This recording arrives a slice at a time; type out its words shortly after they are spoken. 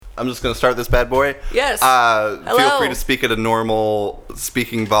I'm just going to start this bad boy. Yes. Hello. Feel free to speak at a normal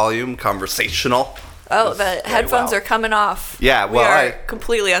speaking volume, conversational. Oh, the headphones are coming off. Yeah, well, we are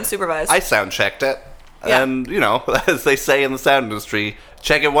completely unsupervised. I sound checked it. Yeah. And, as they say in the sound industry,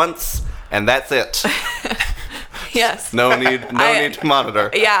 check it once, and that's it. Yes. No need to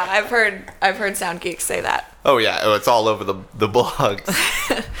monitor. Yeah, I've heard sound geeks say that. Oh, yeah. It's all over the blogs.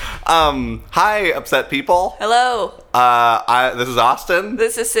 Hi, upset people. Hello. This is Austin.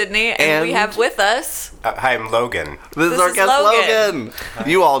 This is Sydney, and we have with us... Hi, I'm Logan. This is our guest, Logan.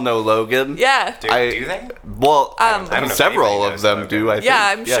 You all know Logan. Yeah. Do they? Well, I don't know if several anybody of them knows do, I think. Yeah,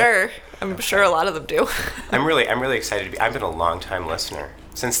 I'm sure. I'm sure a lot of them do. I'm really excited to be... I've been a long-time listener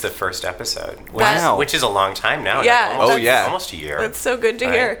since the first episode. Wow. Which is a long time now. Yeah. Almost a year. That's so good to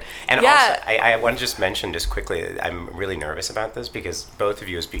hear. And also, I want to just mention just quickly that I'm really nervous about this because both of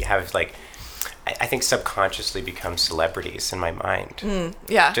you have, like... I think subconsciously become celebrities in my mind.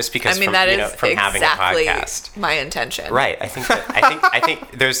 Yeah. Just because that is from having a podcast. My intention. Right. I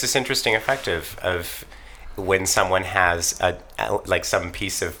think there's this interesting effect of when someone has some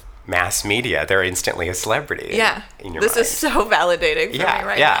piece of mass media, they're instantly a celebrity. Yeah. In your this mind. is so validating for me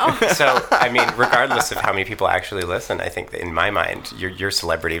right now. So, regardless of how many people actually listen, I think that in my mind, your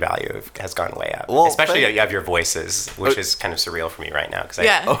celebrity value has gone way up. Well, especially you have your voices, which is kind of surreal for me right now. Cause I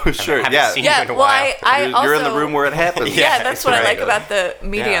haven't seen you in a while. I also, you're in the room where it happens. Yeah, that's what I like about the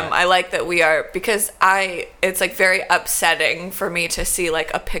medium. Yeah. I like that we are, because it's like very upsetting for me to see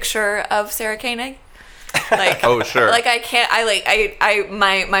like a picture of Sarah Koenig. Like, oh sure. Like I can't.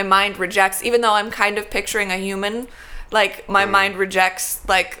 My mind rejects, even though I'm kind of picturing a human. Like my mind rejects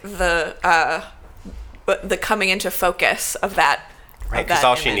like the coming into focus of that. Right, because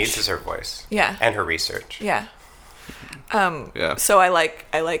all she needs is her voice. Yeah. And her research. Yeah. Yeah. So I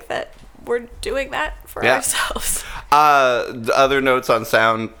like that we're doing that for ourselves. Other notes on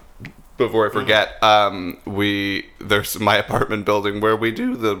sound. Before I forget, there's my apartment building where we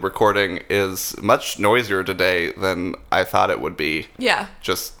do the recording is much noisier today than I thought it would be. Yeah.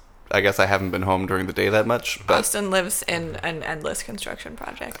 Just, I guess I haven't been home during the day that much. But Austin lives in an endless construction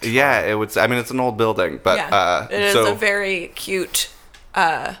project. Yeah, it's an old building, but it is a very cute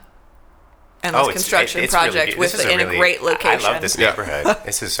endless construction project in a great location. I love this neighborhood.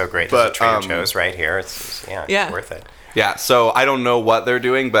 This is so great. There's a Trader Joe's right here. It's worth it. Yeah, so I don't know what they're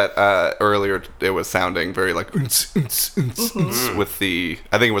doing, but earlier it was sounding very like with the,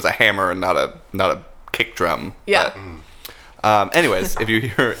 I think it was a hammer and not a kick drum. Yeah. But, anyways, if you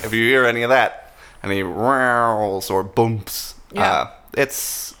hear any of that, any rowls or bumps,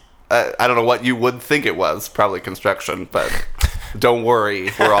 it's I don't know what you would think it was, probably construction, but don't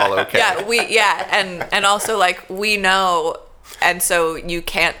worry, we're all okay. And also like we know, and so you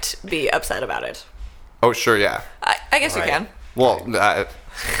can't be upset about it. Oh, sure, yeah. I guess you can. Well,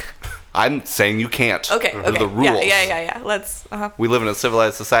 I'm saying you can't. Okay. The rules. Yeah. Let's... We live in a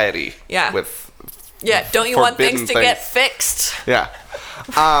civilized society. Yeah. With don't you want things to get fixed? Yeah.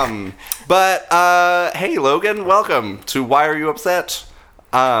 But, hey, Logan, welcome to Why Are You Upset?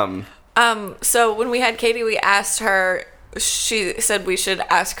 So when we had Katie, we asked her... She said we should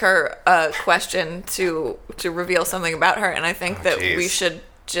ask her a question to reveal something about her, and I think we should...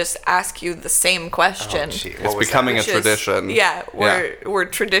 just ask you the same question. It's becoming a tradition. We're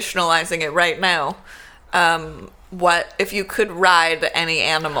traditionalizing it right now. What if you could ride any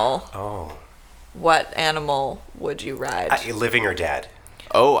animal? Oh. What animal would you ride? Living or dead?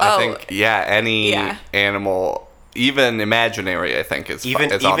 I think any animal, even imaginary. I think is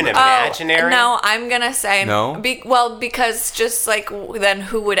even on imaginary. No, I'm gonna say no. Because just like then,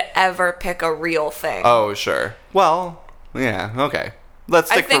 who would ever pick a real thing? Oh, sure. Well, yeah, okay. Let's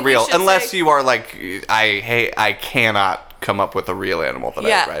stick for real, unless you are like, I cannot come up with a real animal that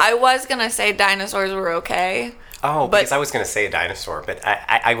I ride. I was gonna say dinosaurs were okay. Oh, because I was gonna say a dinosaur, but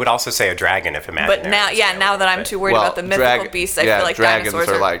I would also say a dragon if imaginary. But now that I'm too worried about the mythical beasts, I feel like dragons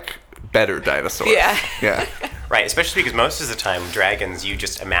dinosaurs are like better dinosaurs. Yeah. Right, especially because most of the time dragons, you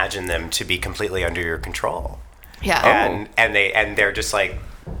just imagine them to be completely under your control. Yeah. And they're just like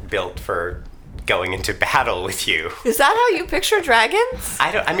built for going into battle with you. Is that how you picture dragons?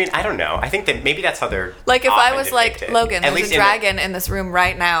 I don't know. I think that maybe that's how they're like if I was depicted. Like, Logan, there's a dragon in this room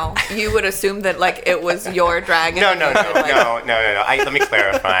right now, you would assume that like it was your dragon. No. Let me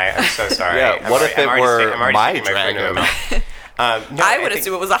clarify. I'm so sorry. Yeah, what if it were my dragon? I would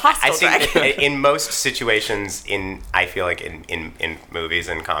assume it was a hostile dragon. I think in most situations, I feel like in movies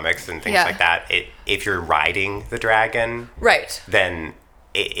and comics and things like that, if you're riding the dragon, right, then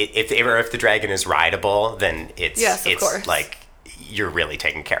if the dragon is rideable, then it's course. Like you're really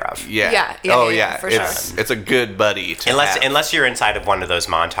taken care of. Yeah, for sure. It's a good buddy to have. Unless you're inside of one of those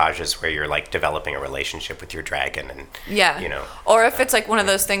montages where you're like developing a relationship with your dragon, and you know, or if it's like one of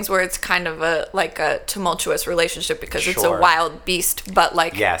those things where it's kind of a tumultuous relationship because it's a wild beast, but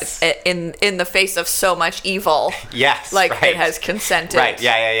like in the face of so much evil, it has consented. Right?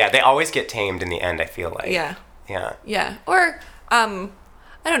 Yeah. They always get tamed in the end. I feel like. Yeah. Or I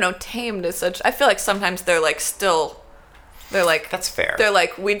don't know. Tamed is such. I feel like sometimes they're like still. They're like, that's fair. They're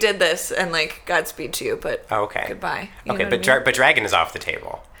like, we did this, and like, Godspeed to you, but goodbye. You know what I mean? But dragon is off the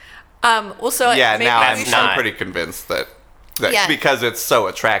table. Well, so now I'm pretty convinced that because it's so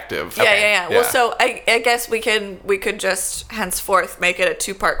attractive. Yeah. Well, so I guess we could just henceforth make it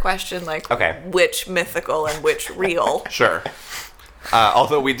a 2-part question, like which mythical and which real. Sure.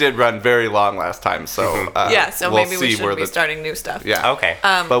 Although we did run very long last time, so so maybe we should be starting new stuff. Yeah. Okay.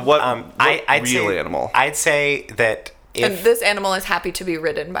 But what real animal? I'd say that. And this animal is happy to be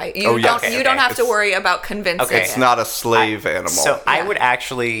ridden by you. You don't have to worry about convincing. Okay, it's not a slave animal. So I would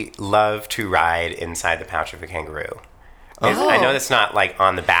actually love to ride inside the pouch of a kangaroo. I know that's not like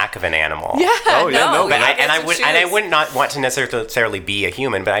on the back of an animal. Yeah. But I would not want to necessarily be a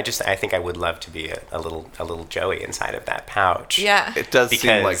human, but I think I would love to be a little Joey inside of that pouch. Yeah. It does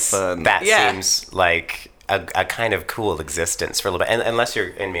seem like fun. That seems like a kind of cool existence for a little bit,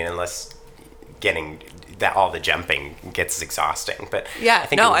 unless getting that all the jumping gets exhausting, but I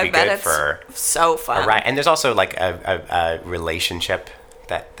think it would be good for so fun. A ride. And there's also like a relationship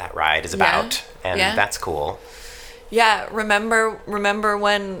that ride is about, and that's cool. Yeah, remember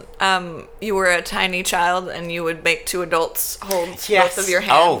when you were a tiny child and you would make 2 adults hold both of your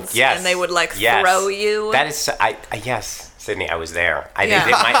hands, and they would like throw you. That is, yes. Sydney, I was there.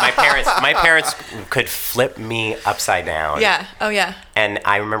 My parents could flip me upside down. Yeah. Oh, yeah. And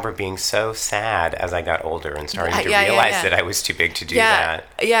I remember being so sad as I got older and starting to realize that I was too big to do that.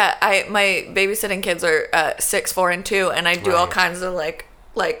 Yeah. My babysitting kids are 6, 4, and 2, and I do all kinds of like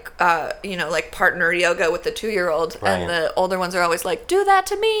partner yoga with the 2-year-old, and the older ones are always like, "Do that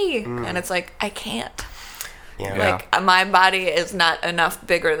to me," and it's like, I can't. Like, my body is not enough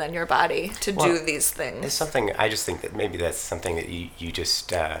bigger than your body to do these things. It's something, I just think that maybe that's something that you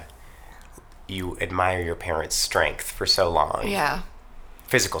just, you admire your parents' strength for so long. Yeah.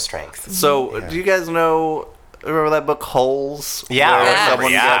 Physical strength. So, do you guys remember that book, Holes? Yeah. Where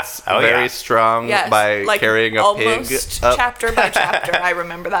someone gets very strong by carrying a pig up. Chapter by chapter, I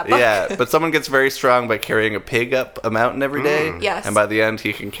remember that book. Yeah, but someone gets very strong by carrying a pig up a mountain every day. Yes. And by the end,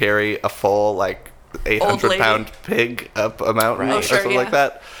 he can carry a full, 800-pound pig up a mountain or something like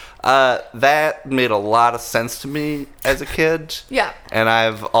that. That made a lot of sense to me as a kid. Yeah. And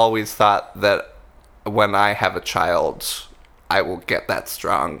I've always thought that when I have a child, I will get that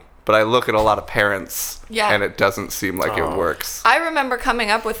strong. But I look at a lot of parents, and it doesn't seem like it works. I remember coming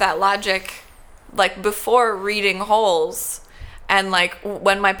up with that logic, before reading Holes, and,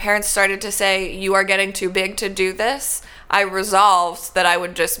 when my parents started to say, "You are getting too big to do this," I resolved that I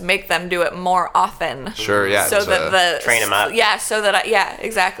would just make them do it more often. Sure, yeah. So that train them up. Yeah, so that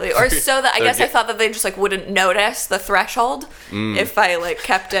exactly. Or so that I guess I thought that they just wouldn't notice the threshold if I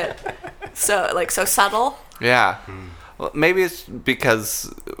kept it so so subtle. Yeah. Well, maybe it's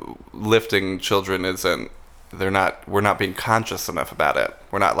because lifting children we're not being conscious enough about it.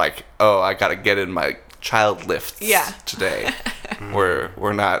 We're not like, "Oh, I got to get in my child lifts today."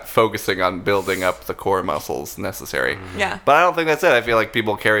 We're not focusing on building up the core muscles necessary. Yeah. But I don't think that's it. I feel like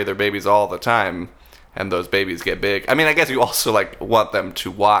people carry their babies all the time, and those babies get big. I mean, I guess you also want them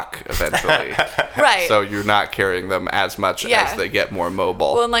to walk eventually. Right. So you're not carrying them as much as they get more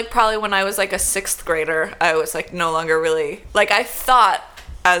mobile. Well, and probably when I was a 6th grader, I was no longer really I thought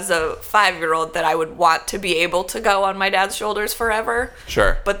as a 5-year-old that I would want to be able to go on my dad's shoulders forever.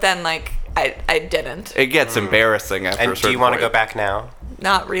 Sure. But then I didn't. It gets embarrassing after a certain point. And do you want to go back now?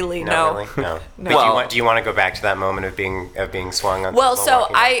 Not really, no. Not really? No. No. But do you want to go back to that moment of being swung on? Well, so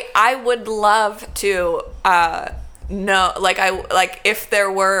I would love to know, if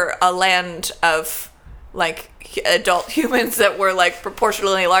there were a land of adult humans that were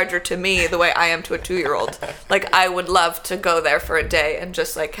proportionally larger to me the way I am to a 2-year-old. I would love to go there for a day and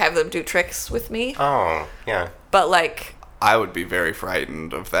just have them do tricks with me. Oh, yeah. But I would be very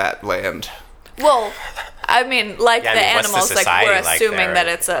frightened of that land. Well, I mean, the animals, we're assuming that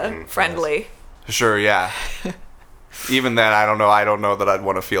it's a friendly. Sure, yeah. Even then, I don't know. I don't know that I'd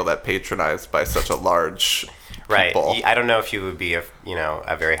want to feel that patronized by such a large people. I don't know if you would be a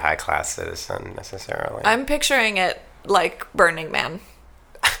very high class citizen necessarily. I'm picturing it like Burning Man.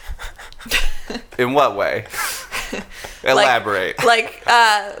 In what way? Elaborate. Like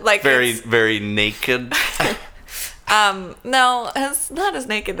very, very naked. No, it's not as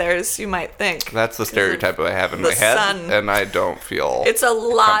naked there as you might think. That's the stereotype I have in my head, and I don't feel it's a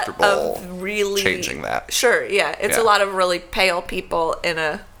lot of really changing that. Sure, yeah, it's a lot of really pale people in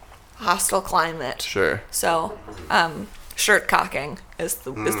a hostile climate. Sure. So, shirt cocking is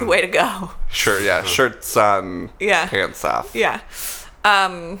the way to go. Sure, yeah, shirts on, pants off. Yeah,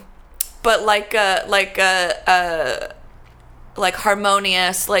 but like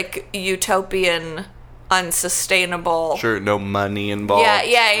harmonious, like utopian, unsustainable. Sure, no money involved.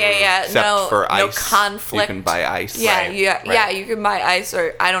 Yeah. Except for ice. No conflict. You can buy ice. Yeah, yeah, you can buy ice,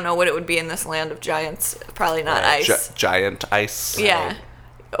 or I don't know what it would be in this land of giants. Probably not ice. Giant ice. Yeah,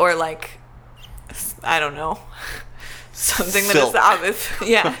 or like, I don't know. Something Silk. that is obvious.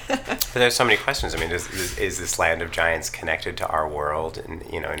 Yeah. But there's so many questions. I mean, is this land of giants connected to our world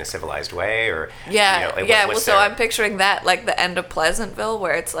in a civilized way, or so I'm picturing that like the end of Pleasantville,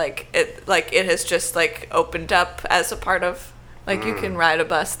 where it's like it has just like opened up as a part of like you can ride a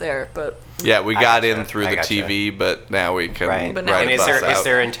bus there, but we got in through the TV, but now we can ride a bus out. Is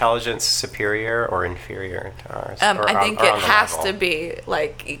their intelligence superior or inferior to ours? I think it has to be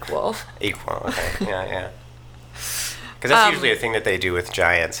like equal. Equal. Okay. Yeah. Because that's usually a thing that they do with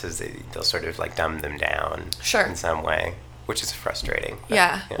giants, is they'll sort of like dumb them down in some way, which is frustrating. But,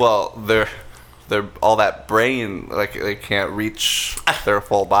 yeah. Well, they're all that brain, like they can't reach their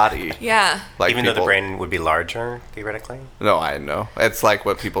full body. Yeah. Like even though the brain would be larger, theoretically? No, I know. It's like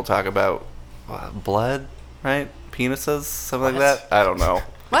what people talk about, blood, right? Penises, something like that. I don't know.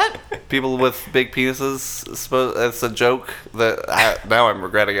 What? People with big penises, it's a joke that now I'm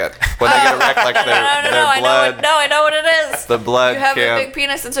regretting it. When they get erect, like their blood. I know what it is. The blood. You have a big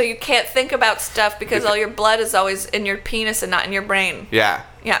penis, and so you can't think about stuff because all your blood is always in your penis and not in your brain. Yeah.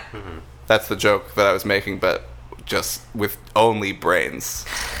 Yeah. Mm-hmm. That's the joke that I was making, but just with only brains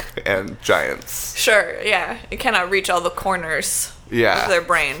and giants. Sure. Yeah. You cannot reach all the corners of their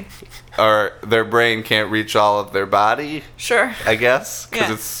brain. Or their brain can't reach all of their body. Sure. I guess, because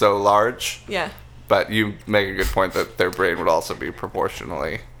it's so large. Yeah. But you make a good point that their brain would also be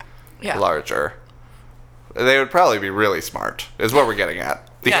proportionally larger. They would probably be really smart, is what we're getting at.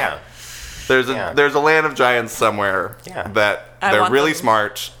 Yeah. There's a land of giants somewhere that they're really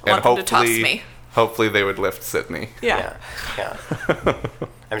smart, and hopefully they would lift Sydney. Yeah.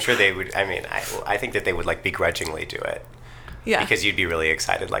 I'm sure they would. I mean, I think that they would like begrudgingly do it. Yeah. Because you'd be really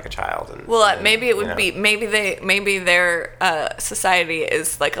excited like a child. Maybe it would be maybe their society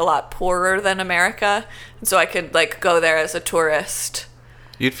is like a lot poorer than America, and so I could like go there as a tourist.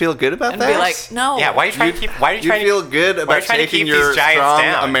 You'd feel good about that? And be like, no. Yeah, why are you trying to keep... You feel good about taking your strong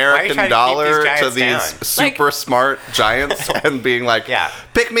American dollar to these super smart giants and being like,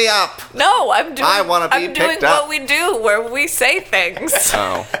 pick me up. No, I want to be picked up. What we do where we say things.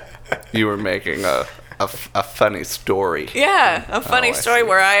 Oh, you were making a funny story. Yeah, a funny story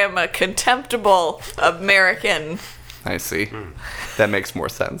where I am a contemptible American. I see. That makes more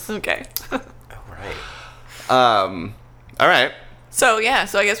sense. Okay. All right. All right. So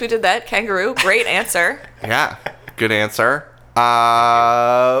I guess we did that. Kangaroo, great answer. Yeah, good answer.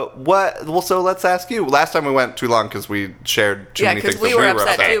 What? Well, so let's ask you. Last time we went too long because we shared too many things. Yeah, because we were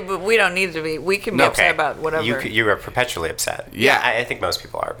upset too, but we don't need to be. We can be upset about whatever. You are perpetually upset. Yeah, I think most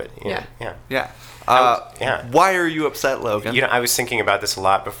people are, but yeah. Why are you upset, Logan? I was thinking about this a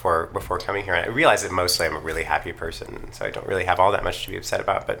lot before coming here, and I realized that mostly I'm a really happy person, so I don't really have all that much to be upset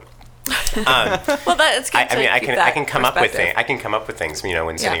about. But well, that's good. I can come up with things. I can come up with things,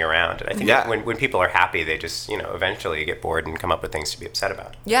 when sitting around, and I think that when people are happy, they just eventually get bored and come up with things to be upset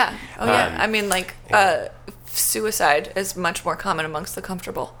about. Yeah. Oh yeah. I mean, like suicide is much more common amongst the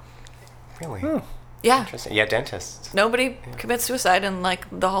comfortable. Really? Yeah. Interesting. Yeah, dentists. Nobody commits suicide in like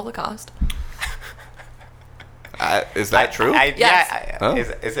the Holocaust. Is that true?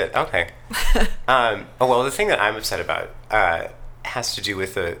 Yes. Is it? Okay. Well, the thing that I'm upset about has to do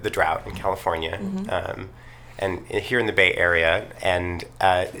with the drought in California, and here in the Bay Area. And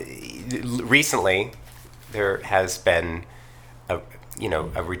recently, there has been a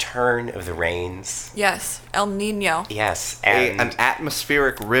return of the rains. Yes, El Nino. Yes, and an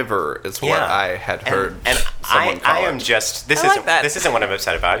atmospheric river is what I had heard. And someone call I am it. just this isn't what I'm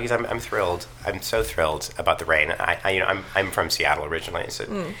upset about, because I'm thrilled. I'm so thrilled about the rain. I'm from Seattle originally,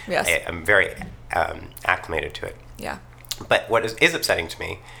 so I'm very acclimated to it. Yeah. But what is upsetting to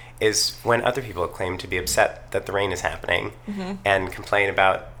me is when other people claim to be upset that the rain is happening and complain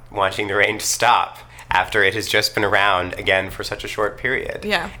about wanting the rain to stop after it has just been around again for such a short period.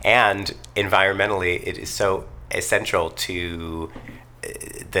 Yeah. And environmentally, it is so essential to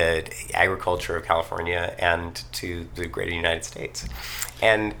the agriculture of California and to the greater United States.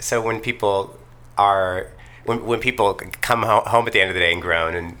 And so when people are when people come home at the end of the day and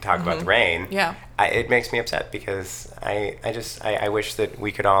groan and talk about the rain, Yeah. it makes me upset because I wish that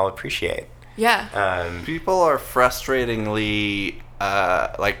we could all appreciate. Yeah. People are frustratingly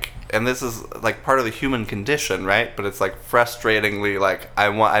and this is like part of the human condition, right? But it's like frustratingly like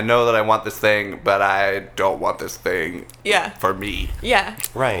I know that I want this thing, but I don't want this thing for me. Yeah.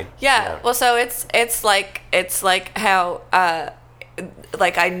 Right. Yeah. Well, so it's like how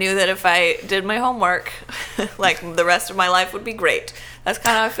like I knew that if I did my homework, like the rest of my life would be great. That's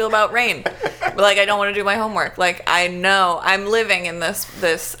kind of how I feel about rain. But like I don't want to do my homework. Like I know I'm living in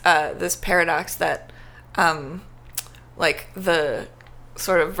this paradox that like the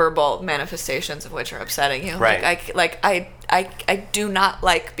sort of verbal manifestations of which are upsetting you. Right. Like I do not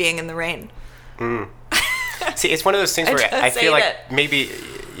like being in the rain. See, it's one of those things where I feel hate like maybe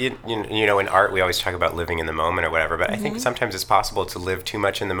you know, in art we always talk about living in the moment or whatever, but I think sometimes it's possible to live too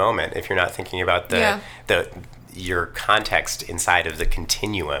much in the moment if you're not thinking about your context inside of the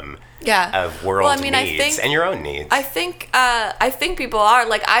continuum of world needs and your own needs. I think people are,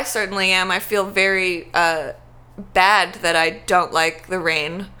 like, I certainly am. I feel very bad that I don't like the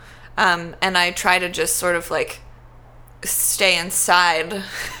rain, and I try to just sort of like stay inside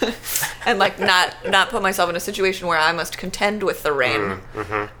and like not put myself in a situation where I must contend with the rain.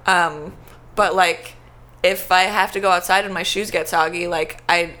 But like if I have to go outside and my shoes get soggy, like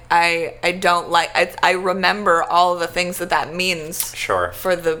I don't like, I remember all the things that means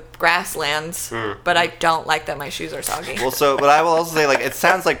for the grasslands, but I don't like that my shoes are soggy. Well, but I will also say, like, it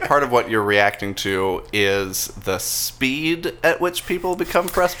sounds like part of what you're reacting to is the speed at which people become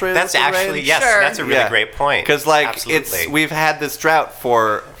frustrated. That's with the actually, rain. yes, that's a really great point. Because, like, Absolutely. we've had this drought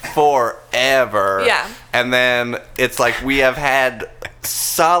for forever. Yeah. And then it's like we have had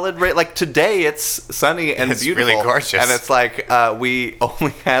solid rain. Like, today it's sunny and it's beautiful. Really gorgeous. And it's like we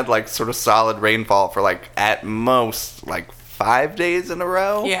only had, like, sort of solid rainfall for, like, at most, like, 5 days in a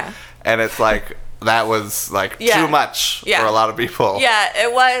row. Yeah. And it's like that was like too much for a lot of people. Yeah,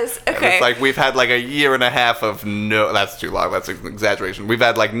 it was. Okay. And it's like we've had like a year and a half of that's too long. That's an exaggeration. We've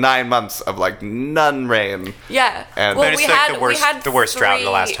had like 9 months of like none rain. Yeah. And but it's like the worst drought in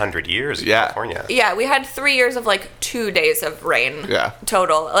the last 100 years in California. Yeah, we had 3 years of like 2 days of rain. Yeah.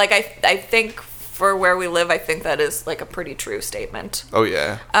 Total. Like I think for where we live, I think that is like a pretty true statement. Oh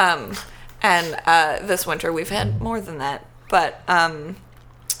yeah. And this winter we've had more than that. But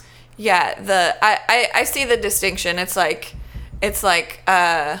yeah, I see the distinction. It's like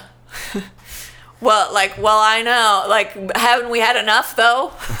well, I know. Like, haven't we had enough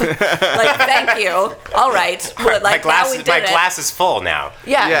though? Like, thank you. All right, but like my now we did it. glass is full now.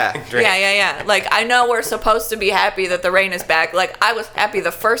 Yeah. Like, I know we're supposed to be happy that the rain is back. Like, I was happy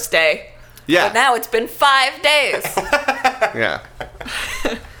the first day. Yeah. But now it's been 5 days. Yeah.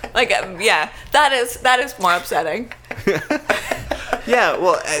 Like, that is more upsetting. Yeah,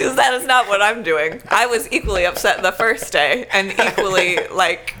 well, Because that is not what I'm doing. I was equally upset the first day and equally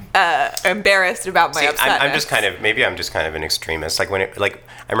like embarrassed about my upsetness. I'm just kind of an extremist. Like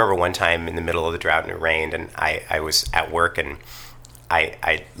I remember one time in the middle of the drought and it rained, and I was at work and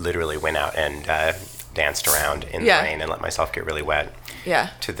I literally went out and danced around in the rain and let myself get really wet. Yeah.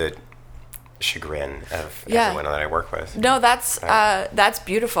 To the chagrin of everyone that I work with. No, that's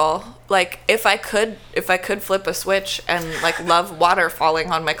beautiful. Like if I could flip a switch and like love water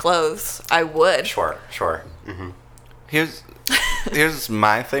falling on my clothes, I would. Sure. Mm-hmm. Here's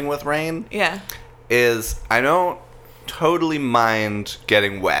my thing with rain. Yeah. Is I don't totally mind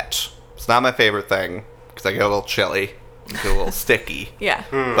getting wet. It's not my favorite thing because I get a little chilly, I get a little sticky. Yeah.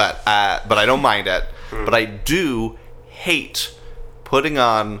 But I don't mind it. But I do hate putting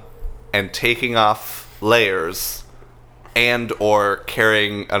on and taking off layers and or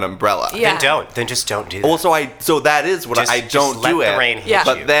carrying an umbrella. Yeah. Then just don't do that. Also, so that is what I don't just let do the it. rain hit you.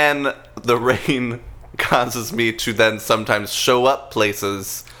 But then the rain causes me to then sometimes show up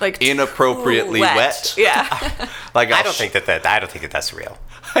places like inappropriately wet. Yeah. Like I don't think that's real.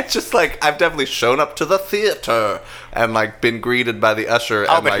 I just like I've definitely shown up to the theater and like been greeted by the usher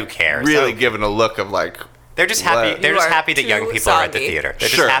and but like who cares? really given a look of like they're just happy. What? They're just happy that too young people are at the soggy. theater. They're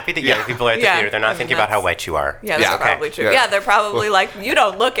Sure. just happy that young people are at the theater. They're not thinking about how wet you are. Yeah, that's probably true. Yeah. Yeah, they're probably like, you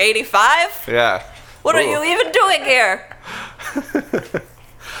don't look 85. Yeah. What are you even doing here?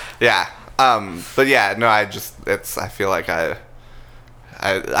 Yeah. But yeah, no, I feel like I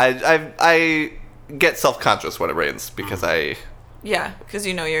get self-conscious when it rains because Yeah, because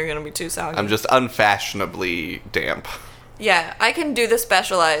you know you're going to be too soggy. I'm just unfashionably damp. Yeah, I can do the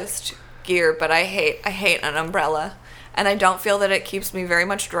specialized gear, but I hate an umbrella. And I don't feel that it keeps me very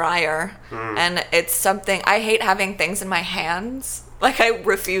much drier. And it's something, I hate having things in my hands. Like, I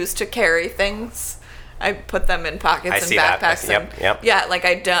refuse to carry things I put them in pockets and see backpacks. that. Yep. Yeah, like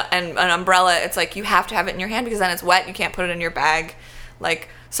I don't. And an umbrella, it's like you have to have it in your hand because then it's wet. You can't put it in your bag. Like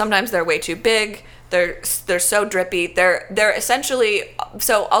sometimes they're way too big. They're so drippy. They're essentially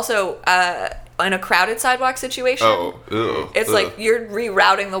so also in a crowded sidewalk situation. It's like you're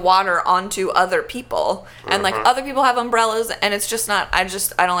rerouting the water onto other people, and like other people have umbrellas, and it's just not. I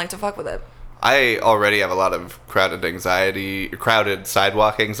don't like to fuck with it. I already have a lot of crowded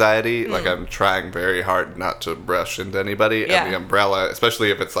sidewalk anxiety. Like I'm trying very hard not to brush into anybody, and the umbrella,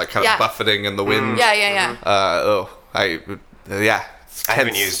 especially if it's like kind of buffeting in the wind. Yeah. I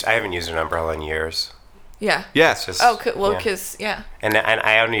haven't used an umbrella in years. Yeah. Yes. Just, because And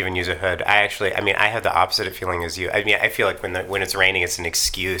I don't even use a hood. I have the opposite feeling as you. I mean, I feel like when it's raining, it's an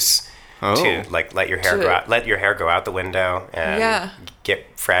excuse to like let your hair go out the window and get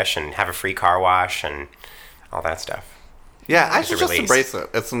fresh and have a free car wash and all that stuff. Yeah, I should just embrace it.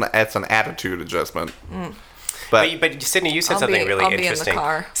 It's an attitude adjustment. But Sydney, you said something really interesting. In the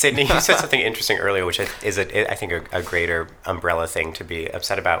car. Sydney, you said something interesting earlier, which is I think a greater umbrella thing to be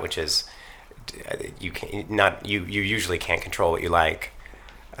upset about, which is you usually can't control what you like.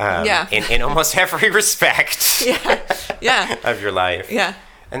 In almost every respect. Of your life. Yeah.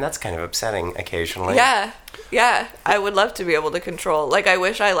 And that's kind of upsetting occasionally. Yeah. I would love to be able to control. Like, I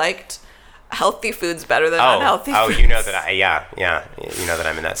wish I liked healthy foods better than unhealthy foods. You know that you know that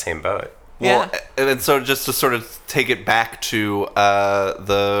I'm in that same boat. Well, and so just to sort of take it back to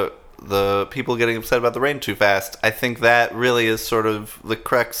the people getting upset about the rain too fast, I think that really is sort of the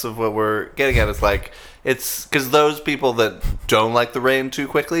crux of what we're getting at. Is like, it's because those people that don't like the rain too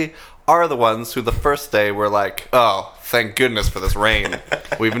quickly are the ones who the first day were like, oh, thank goodness for this rain.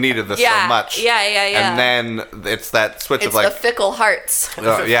 We've needed this so much. Yeah. And then it's that switch of like... It's the fickle hearts.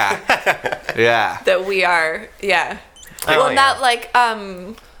 Oh, yeah. That we are, not like...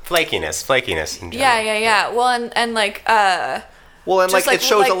 Flakiness in general. Yeah. Well, and like... Well, and like it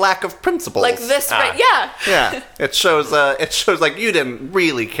shows a lack of principles. Like this, yeah. It shows like you didn't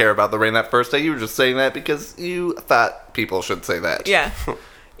really care about the rain that first day. You were just saying that because you thought people should say that. Yeah.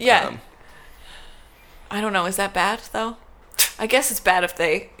 I don't know. Is that bad though? I guess it's bad if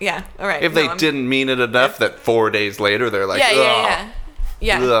they. Yeah. All right. If they didn't mean it enough that 4 days later they're like, yeah.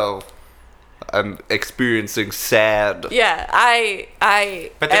 Oh, I'm experiencing sad. Yeah.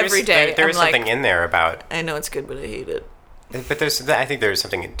 But every day there is something in there about. I know it's good, but I hate it. But I think there's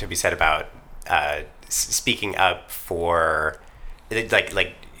something to be said about speaking up for,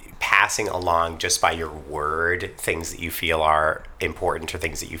 like passing along just by your word things that you feel are important or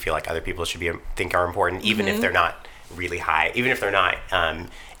things that you feel like other people should think are important, even if they're not really high, even if they're not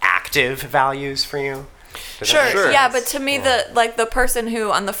active values for you. Sure. Yeah, but to me, the person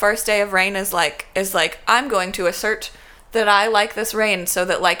who on the first day of rain is like, I'm going to assert that I like this rain, so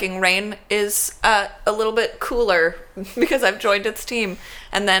that liking rain is a little bit cooler because I've joined its team.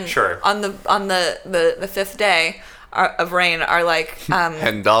 And then on the fifth day of rain are like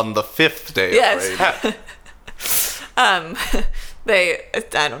and on the fifth day of rain they,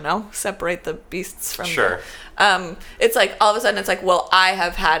 I don't know, separate the beasts from it's like all of a sudden it's like, well, I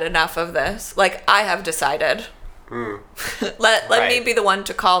have had enough of this. Like, I have decided. Let me be the one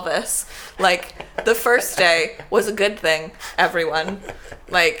to call this. Like, the first day was a good thing, everyone.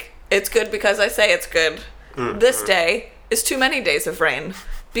 Like, it's good because I say it's good. This day is too many days of rain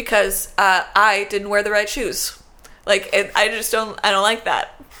because I didn't wear the right shoes. Like, I don't like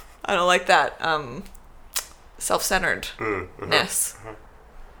that. I don't like that self-centeredness.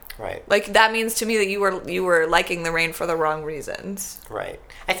 Right. Like, that means to me that you were liking the rain for the wrong reasons. Right.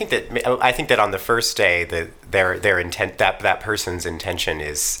 I think that on the first day that their intent, that person's intention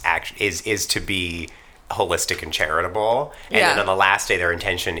is to be holistic and charitable, and then on the last day their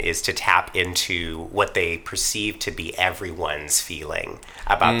intention is to tap into what they perceive to be everyone's feeling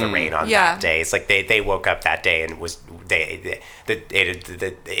about the rain on that day. It's like they woke up that day and it was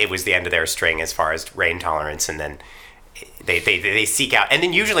the end of their string as far as rain tolerance, and then they seek out, and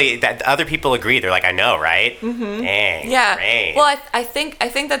then usually that other people agree. They're like, I know, right? Dang, rain. Well, I think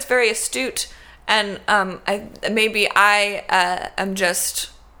that's very astute, and maybe I am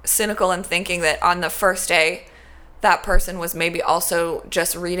just cynical in thinking that on the first day, that person was maybe also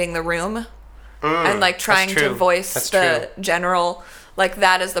just reading the room and like trying to voice general. Like,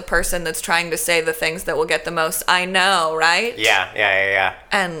 that is the person that's trying to say the things that will get the most I know, right? Yeah.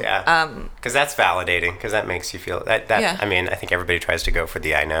 And because that's validating, because that makes you feel that. I mean, I think everybody tries to go for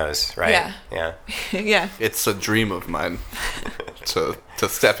the I knows, right? Yeah. It's a dream of mine to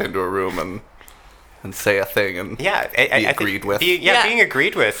step into a room and say a thing and be agreed with. Being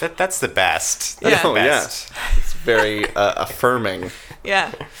agreed with, that's the best. That's the best. It's very affirming.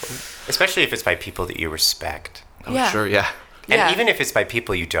 Yeah. Especially if it's by people that you respect. Oh, Yeah. sure, yeah. And Yeah. even if it's by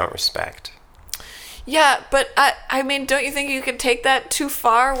people you don't respect. Yeah, but I mean, don't you think you could take that too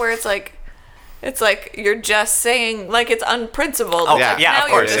far where it's like you're just saying, like, it's unprincipled. Oh, Yeah. yeah, Now of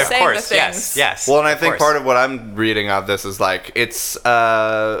you're course, just of saying course. the Yes, things. yes. Well, and I think part of what I'm reading out of this is like it's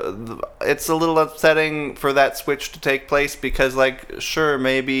a little upsetting for that switch to take place because, like, sure,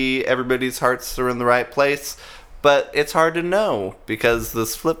 maybe everybody's hearts are in the right place, but it's hard to know because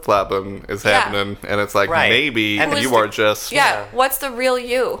this flip flopping is Yeah. happening, and it's like Right. maybe And you are just Yeah, what's the real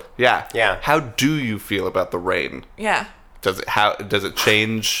you? yeah. Yeah. How do you feel about the rain? Yeah. Does it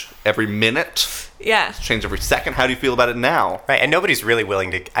change every minute? Yeah. Change every second? How do you feel about it now? Right, and nobody's really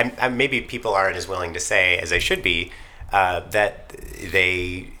willing to. Maybe people aren't as willing to say as they should be that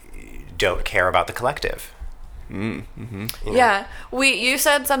they don't care about the collective. Mm-hmm. You know? Yeah. You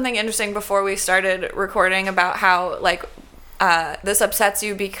said something interesting before we started recording about how, like, this upsets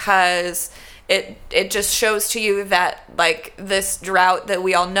you because it just shows to you that, like, this drought that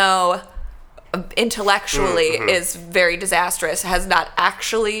we all know intellectually is very disastrous, has not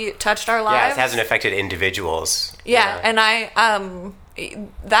actually touched our lives. Yeah, it hasn't affected individuals. Yeah, and I'm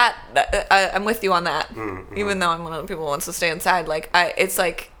with you on that. Even though I'm one of the people who wants to stay inside, like it's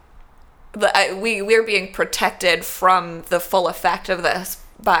like we're being protected from the full effect of this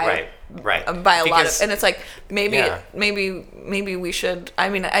by Right. by a lot of, Because- and it's like maybe Yeah. maybe we should. I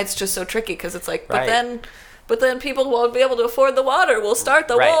mean, it's just so tricky because it's like, Right. but then people won't be able to afford the water. We'll start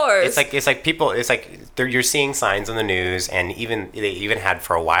the wars. It's like people. It's like you're seeing signs on the news, and they even had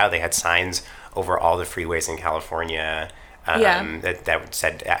for a while. They had signs over all the freeways in California that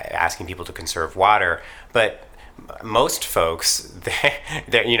said asking people to conserve water. But most folks,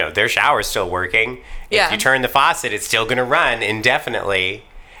 their shower's still working. Yeah. If you turn the faucet, it's still going to run indefinitely.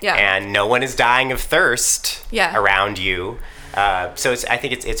 Yeah. And no one is dying of thirst. Yeah. Around you. So I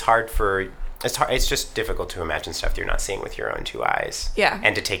think it's hard for. It's just difficult to imagine stuff that you're not seeing with your own two eyes. Yeah.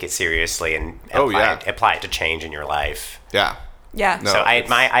 And to take it seriously and yeah. apply it to change in your life. Yeah. yeah. No. So I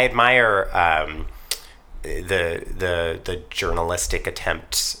admire the journalistic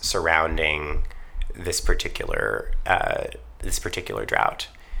attempts surrounding this particular drought.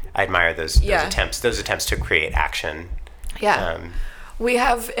 I admire those attempts to create action. Yeah. We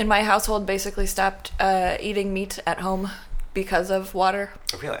have, in my household, basically stopped eating meat at home because of water.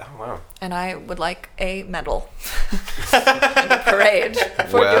 Really? Oh, wow. And I would like a medal and a parade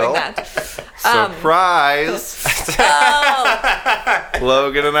for doing that. Surprise!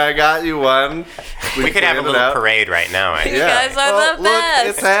 Logan and I got you one. We could have a little parade right now. You guys are the best.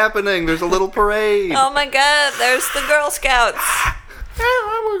 Look, it's happening. There's a little parade. Oh my God! There's the Girl Scouts,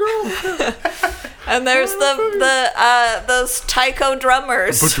 I'm a girl. and there's those taiko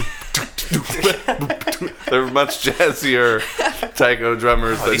drummers. They're much jazzier taiko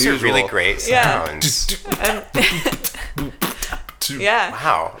drummers than These usual. are really great Yeah. sounds. Yeah.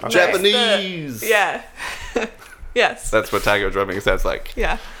 Wow. Okay. Japanese. Yeah. Yes. That's what taiko drumming sounds like.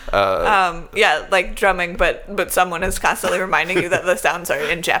 Yeah. Yeah, like drumming, but someone is constantly reminding you that the sounds are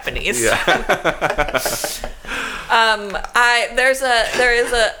in Japanese. Yeah. There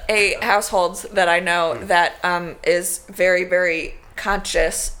is a household that I know that is very, very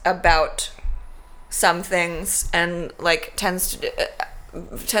conscious about some things and like tends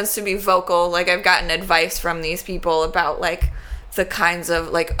to be vocal. Like I've gotten advice from these people about like the kinds of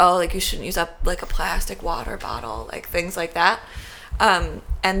like, oh, like you shouldn't use up like a plastic water bottle, like things like that. And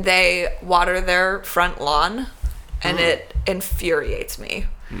they water their front lawn, and it infuriates me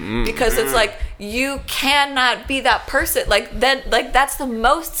because it's like you cannot be that person. Like then, like that's the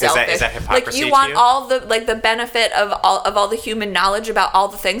most selfish. Is that hypocrisy like you want to you? all the like the benefit of all the human knowledge about all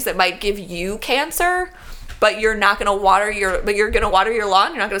the things that might give you cancer, but you're not going to water your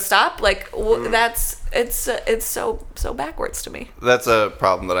lawn. You're not going to stop. Like it's so backwards to me. That's a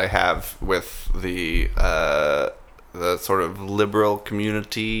problem that I have with the sort of liberal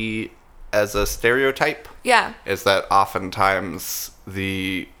community as a stereotype. Yeah. Is that oftentimes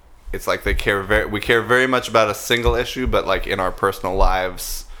it's like we care very much about a single issue, but like in our personal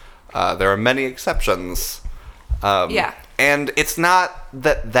lives, there are many exceptions. Yeah. And it's not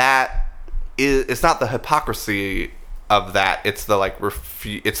it's not the hypocrisy of that. It's the like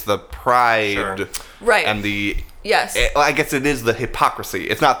it's the pride, Sure. Right. And the Yes. I guess it is the hypocrisy.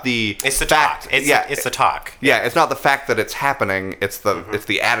 It's not the. It's the fact. talk. It's the talk. Yeah, it's not the fact that it's happening. It's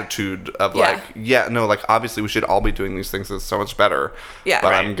the attitude of like, like obviously we should all be doing these things. It's so much better. Yeah.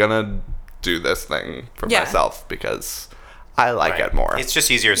 But Right. I'm gonna do this thing for myself because I like it more. It's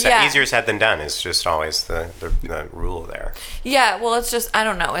just easier said than done. Is just always the rule there. Yeah, well, it's just, I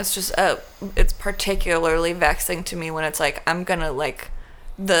don't know. It's just, it's particularly vexing to me when it's like, I'm gonna, like,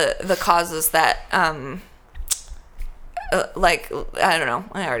 the causes that, like, I don't know.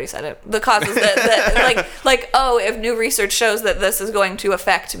 I already said it. The causes that oh, if new research shows that this is going to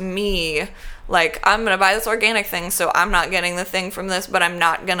affect me, like, I'm gonna buy this organic thing, so I'm not getting the thing from this, but I'm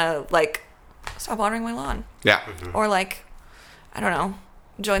not gonna, like, stop watering my lawn. Yeah. Mm-hmm. Or, like, I don't know,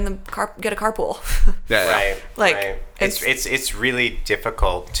 get a carpool. Yeah. Right. Like, right. It's really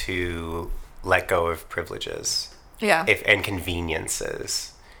difficult to let go of privileges. Yeah. And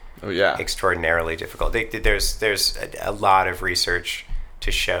conveniences. Oh yeah. Extraordinarily difficult. There's a lot of research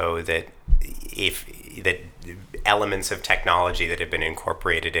to show that that elements of technology that have been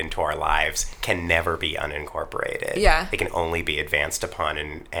incorporated into our lives can never be unincorporated. Yeah. They can only be advanced upon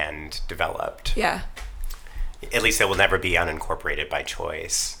and developed. Yeah. At least they will never be unincorporated by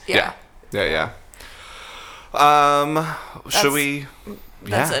choice. Yeah. Should we?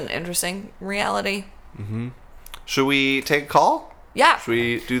 That's an interesting reality. Should we take a call? Yeah. Should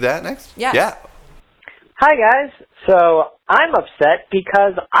we do that next? Yeah. Yeah. Hi, guys. So I'm upset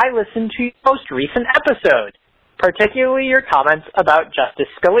because I listened to your most recent episode, particularly your comments about Justice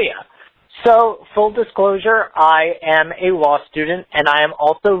Scalia. So, full disclosure, I am a law student, and I am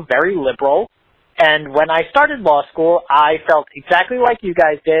also very liberal. And when I started law school, I felt exactly like you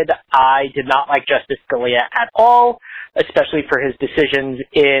guys did. I did not like Justice Scalia at all, especially for his decisions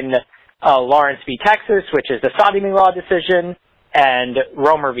in Lawrence v. Texas, which is the sodomy law decision, and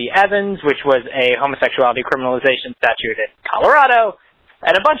Romer v. Evans, which was a homosexuality criminalization statute in Colorado,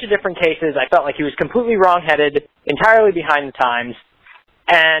 and a bunch of different cases. I felt like he was completely wrong-headed, entirely behind the times,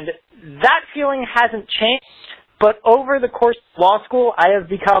 and that feeling hasn't changed. But over the course of law school, I have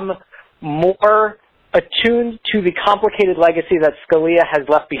become more attuned to the complicated legacy that Scalia has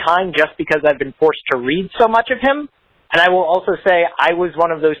left behind just because I've been forced to read so much of him. And I will also say I was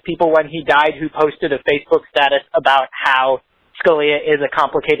one of those people when he died who posted a Facebook status about how Scalia is a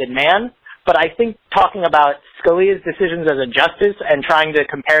complicated man. But I think talking about Scalia's decisions as a justice and trying to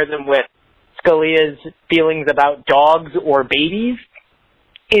compare them with Scalia's feelings about dogs or babies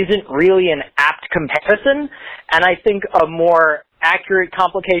isn't really an apt comparison. And I think a more accurate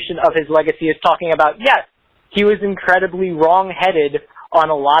complication of his legacy is talking about, yes, he was incredibly wrong-headed on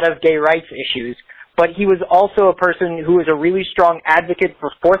a lot of gay rights issues, but he was also a person who was a really strong advocate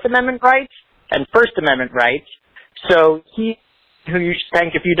for Fourth Amendment rights and First Amendment rights. So he, who you should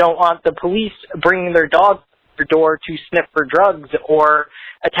thank if you don't want the police bringing their dog to your door to sniff for drugs or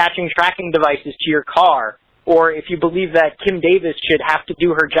attaching tracking devices to your car, or if you believe that Kim Davis should have to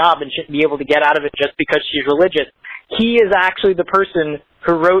do her job and shouldn't be able to get out of it just because she's religious. He is actually the person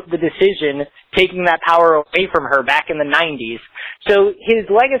who wrote the decision taking that power away from her back in the 90s. So his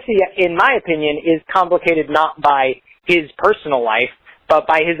legacy, in my opinion, is complicated not by his personal life, but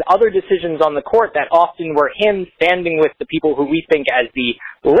by his other decisions on the court that often were him standing with the people who we think as the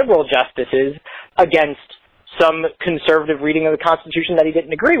liberal justices against some conservative reading of the Constitution that he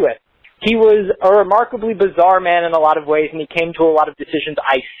didn't agree with. He was a remarkably bizarre man in a lot of ways, and he came to a lot of decisions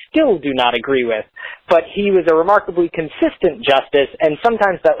I still do not agree with. But he was a remarkably consistent justice, and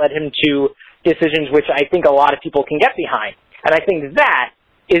sometimes that led him to decisions which I think a lot of people can get behind. And I think that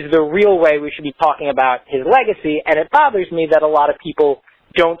is the real way we should be talking about his legacy, and it bothers me that a lot of people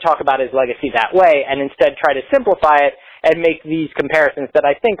don't talk about his legacy that way, and instead try to simplify it and make these comparisons that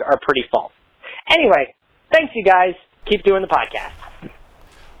I think are pretty false. Anyway, thanks you guys. Keep doing the podcast.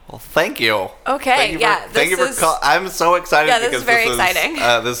 Well, thank you. Okay, Thank you for I'm so excited because this is very exciting.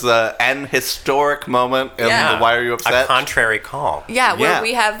 This is an historic moment in the Why Are You Upset? A contrary call. Yeah, where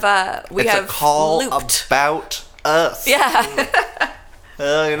we have it's a call looped. About us. Yeah.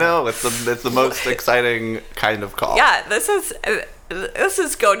 It's the most exciting kind of call. Yeah, this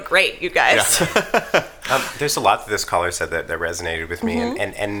is going great, you guys. Yeah. There's a lot that this caller said that resonated with me,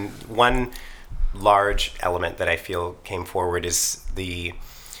 and one large element that I feel came forward is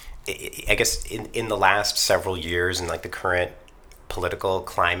I guess in the last several years in like the current political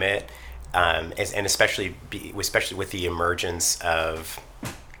climate, and especially with the emergence of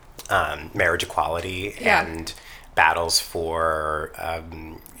marriage equality and battles for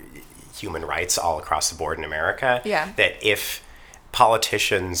human rights all across the board in America, that if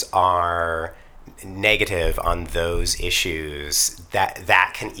politicians are negative on those issues,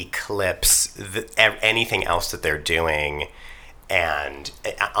 that can eclipse anything else that they're doing and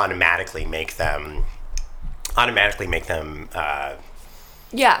automatically make them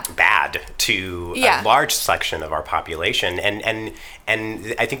bad to a large section of our population, and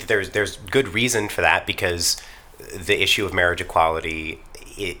I think that there's good reason for that, because the issue of marriage equality,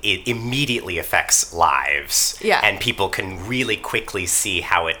 it immediately affects lives. Yeah. And people can really quickly see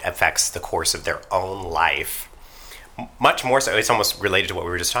how it affects the course of their own life. Much more so, it's almost related to what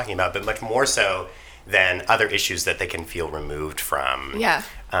we were just talking about, but much more so than other issues that they can feel removed from. Yeah.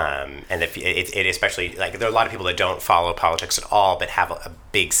 And it especially, like, there are a lot of people that don't follow politics at all, but have a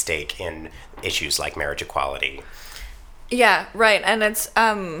big stake in issues like marriage equality. Yeah, right. And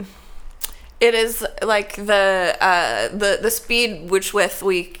it is like the speed with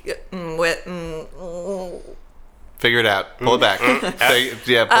we Figure it out. Pull it back. Pull it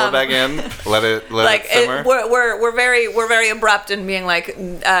back in. Let it simmer. We're very abrupt in being like,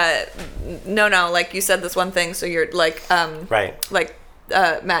 no, like you said this one thing, so you're like, right. Like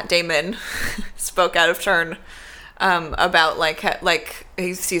Matt Damon spoke out of turn about like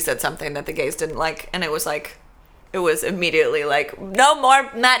he said something that the gays didn't like, and it was immediately like, no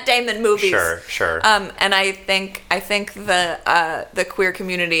more Matt Damon movies. Sure. And I think the queer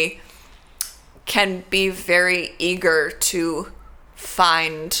community can be very eager to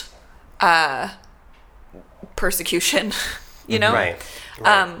find persecution, you know? Right.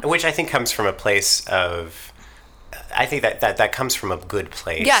 Which I think comes from a place of, I think that comes from a good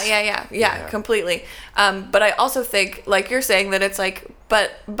place. Yeah, completely. But I also think, like you're saying, that it's like,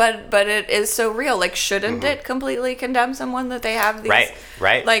 but it is so real. Like, shouldn't it completely condemn someone that they have these?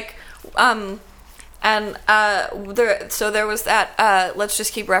 Right. Like, and there was that, let's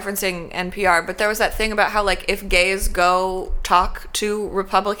just keep referencing NPR, but there was that thing about how, like, if gays go talk to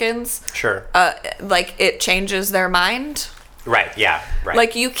Republicans, sure, like, it changes their mind. Right, yeah, right.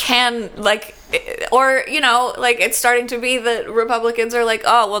 Like, you can, like, or, you know, like, it's starting to be that Republicans are like,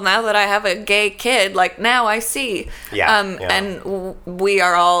 oh, well, now that I have a gay kid, like, now I see. Yeah. And we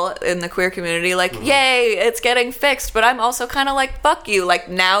are all in the queer community like, yay, it's getting fixed. But I'm also kind of like, fuck you. Like,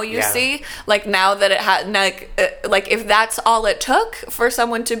 now you see, like, now that it had, like, if that's all it took for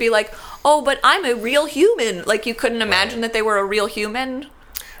someone to be like, oh, but I'm a real human. Like, you couldn't imagine that they were a real human.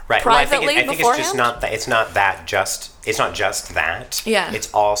 Right. Privately, well, I think beforehand? It's just not that. It's not just that. Yeah. It's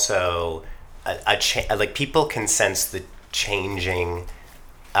also like, people can sense the changing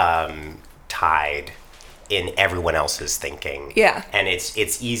tide in everyone else's thinking. Yeah. And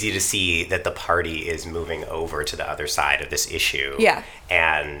it's easy to see that the party is moving over to the other side of this issue. Yeah.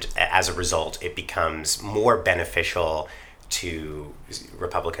 And as a result, it becomes more beneficial to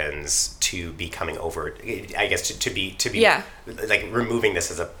Republicans to be coming over, I guess, to be like, removing this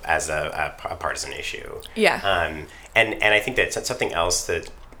as a partisan issue. Yeah. And I think that something else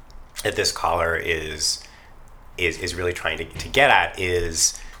that this caller is really trying to get at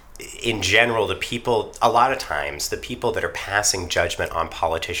is, in general, a lot of times the people that are passing judgment on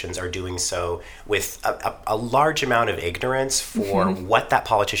politicians are doing so with a large amount of ignorance for what that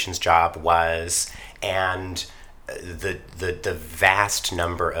politician's job was, and the vast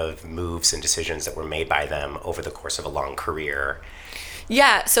number of moves and decisions that were made by them over the course of a long career.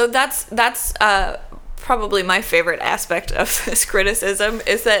 Yeah, so that's probably my favorite aspect of this criticism,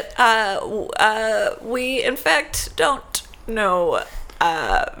 is that we in fact don't know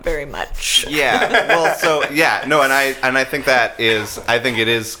very much. Yeah. Well, so yeah, no, and I think it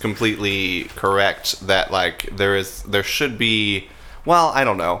is completely correct that, like, there should be, well, I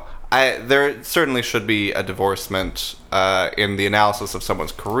don't know. There certainly should be a divorcement in the analysis of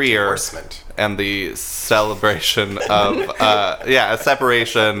someone's career. Divorcement. And the celebration of, a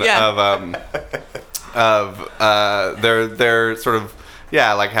separation of their sort of,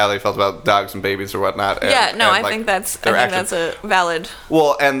 like how they felt about dogs and babies or whatnot. And, I think that's a valid.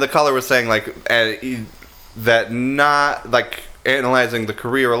 Well, and the caller was saying, like, that not, like, analyzing the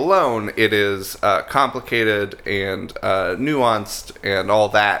career alone, it is complicated and nuanced and all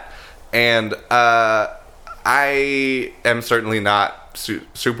that. And I am certainly not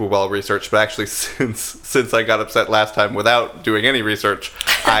super well researched, but actually since I got upset last time without doing any research,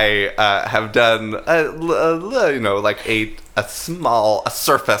 I have done a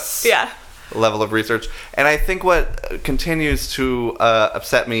surface level of research. And I think what continues to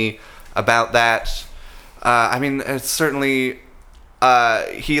upset me about that, it's certainly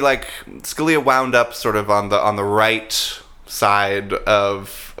Scalia wound up sort of on the right side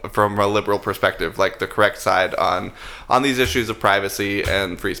from a liberal perspective, like the correct side on these issues of privacy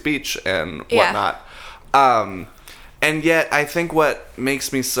and free speech and whatnot. And yet I think what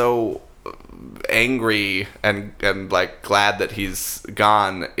makes me so angry and like glad that he's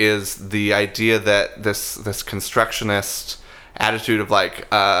gone is the idea that this constructionist attitude of, like,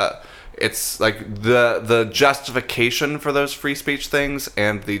 it's like the justification for those free speech things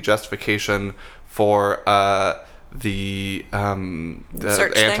and the justification for the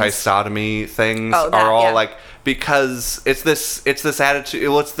Search things? anti-sodomy things Oh, that, are all yeah. like, because it's this attitude,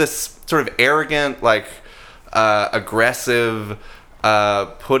 well, it's this sort of arrogant, like aggressive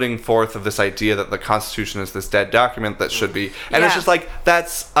putting forth of this idea that the Constitution is this dead document that should be, and it's Yeah. just like,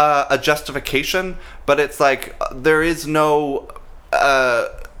 that's a justification, but it's like there is no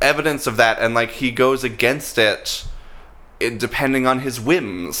evidence of that, and like he goes against it depending on his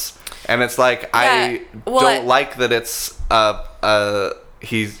whims, and it's like, I don't like that it's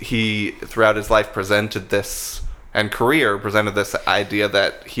he throughout his life presented this idea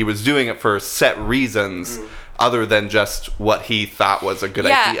that he was doing it for set reasons other than just what he thought was a good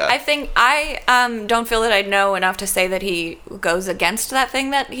idea. I think I don't feel that I know enough to say that he goes against that thing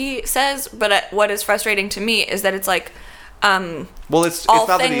that he says, but what is frustrating to me is that it's like, well, it's all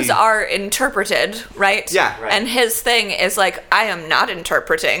not things that are interpreted, right? Yeah. Right. And his thing is like, I am not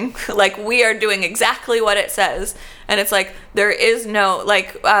interpreting. Like, we are doing exactly what it says, and it's like, there is no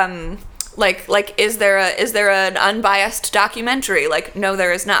like is there an unbiased documentary? Like, no,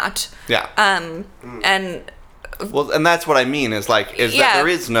 there is not. Yeah. And Well, and that's what I mean is like, is that there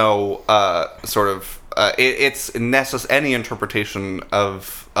is no sort of it's any interpretation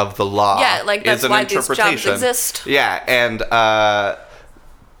of the law. Yeah, like, that's is an why these jobs interpretation. exist. Yeah, and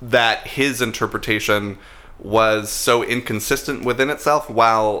that his interpretation was so inconsistent within itself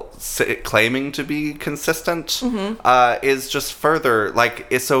while claiming to be consistent is just further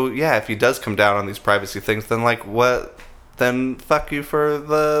like, so yeah, if he does come down on these privacy things, then like what? Then fuck you for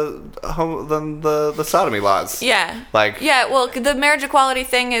the sodomy laws. yeah, Like, yeah. Well, the marriage equality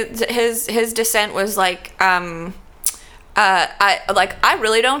thing is his dissent was like, I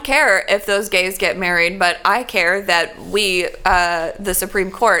really don't care if those gays get married, but I care that we, the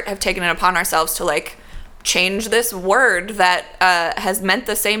Supreme Court, have taken it upon ourselves to like change this word that has meant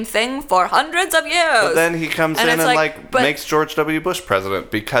the same thing for hundreds of years. But then he comes in and like makes George W. Bush president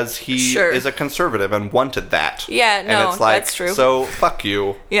because he is a conservative and wanted that. Yeah, and no, it's like, that's true. So fuck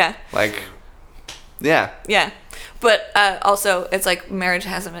you. Yeah. Like, yeah. Yeah. But also, it's like marriage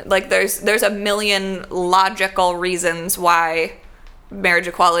hasn't, like, there's a million logical reasons why marriage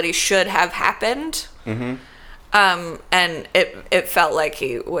equality should have happened. Mm-hmm. And it felt like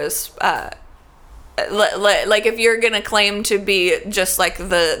he was like, if you're gonna claim to be just like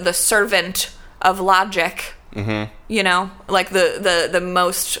the servant of logic, you know, like the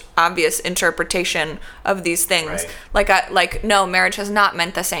most obvious interpretation of these things, right. like no, marriage has not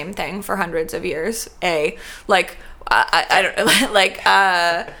meant the same thing for hundreds of years. I don't like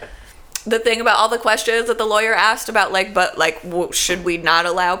the thing about all the questions that the lawyer asked about, like, but like, should we not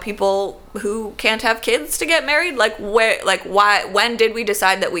allow people who can't have kids to get married? Like, where, like, why, when did we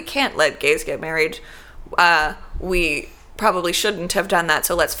decide that we can't let gays get married? We probably shouldn't have done that,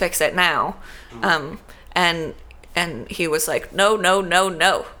 so let's fix it now. And he was like, no,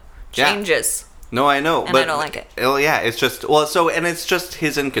 changes. Yeah. No, I know, and but I don't like it. Well, yeah, it's just, and it's just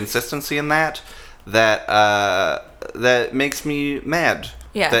his inconsistency in that makes me mad.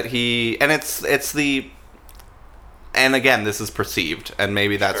 Yeah. That and again, this is perceived, and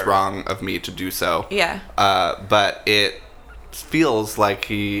maybe that's wrong of me to do so. Yeah. But it feels like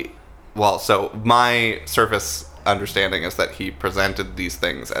so my surface understanding is that he presented these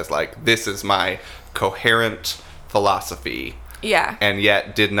things as like, this is my coherent philosophy. Yeah. And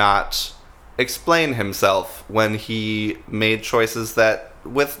yet did not explain himself when he made choices that,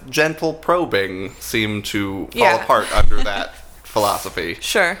 with gentle probing, seem to fall apart under that philosophy.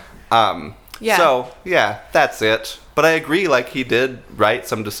 Sure. Yeah. So, yeah, that's it. But I agree, like, he did write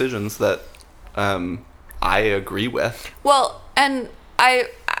some decisions that I agree with. Well, and I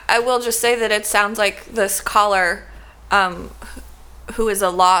will just say that it sounds like this caller, who is a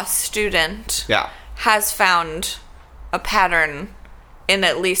law student, has found a pattern in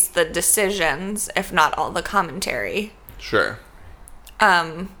at least the decisions, if not all the commentary. Sure.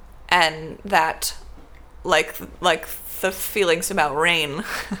 And that, like the feelings about rain.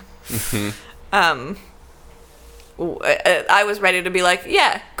 I was ready to be like,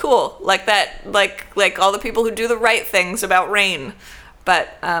 yeah, cool, like that, like all the people who do the right things about rain, but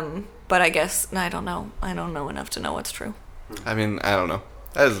I guess I don't know enough to know what's true. I mean, I don't know.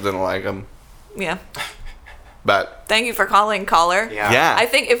 I just didn't like him. Yeah. But thank you for calling, caller. Yeah. I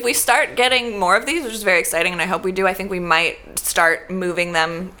think if we start getting more of these, which is very exciting, and I hope we do, I think we might start moving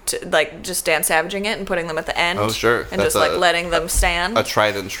them to, like, just Dan Savaging it and putting them at the end. Oh, sure. And that's just, like, letting them stand. A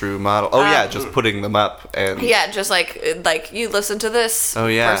tried and true model. Oh, yeah, just putting them up. And yeah, just like you listen to this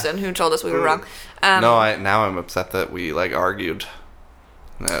person who told us we were wrong. Now I'm upset that we, like, argued.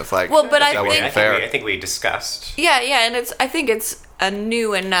 It's like, well, but I think we discussed. Yeah, and I think it's a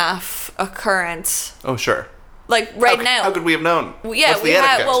new enough occurrence. Oh, sure. Like right now. How could we have known? Yeah, What's the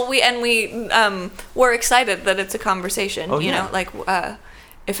etiquette? we're excited that it's a conversation. Oh, you yeah. know, like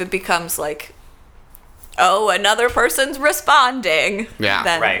if it becomes like, oh, another person's responding. Yeah.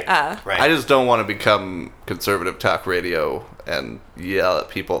 Then, Right. I just don't want to become conservative talk radio and yell at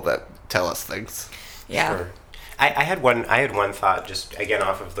people that tell us things. Yeah. Sure. I had one thought, just again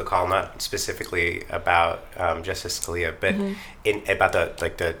off of the call, not specifically about Justice Scalia, but about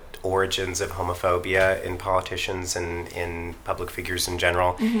the origins of homophobia in politicians and in public figures in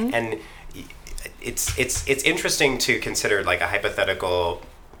general. And it's interesting to consider like a hypothetical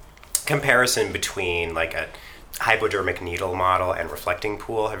comparison between like a hypodermic needle model and reflecting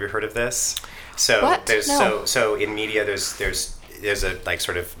pool. Have you heard of this? So What? there's No. so in media there's a like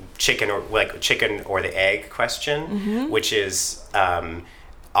sort of chicken or the egg question, which is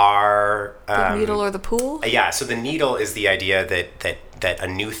are The needle or the pool? yeah, so the needle is the idea that a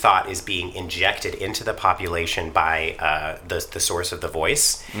new thought is being injected into the population by the source of the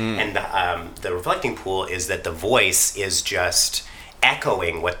voice, and the reflecting pool is that the voice is just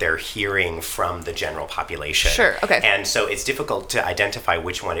echoing what they're hearing from the general population. Sure, okay. And so it's difficult to identify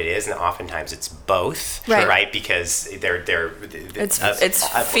which one it is, and oftentimes it's both, Right. Because It's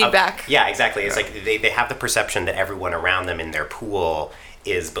feedback. yeah, exactly. It's like they have the perception that everyone around them in their pool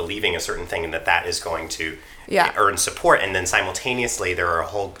is believing a certain thing and that is going to earn support, and then simultaneously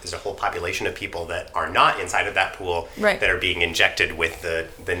there's a whole population of people that are not inside of that pool that are being injected with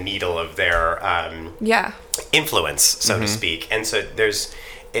the needle of their influence, so to speak. And so there's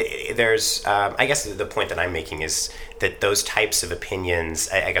I guess the point that I'm making is that those types of opinions,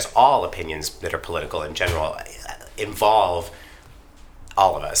 I guess all opinions that are political in general, involve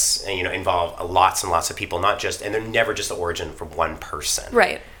all of us, and involve lots and lots of people, and they're never just the origin from one person.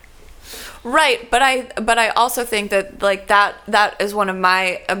 Right. But I also think that like that is one of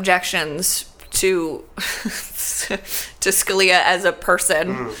my objections to Scalia as a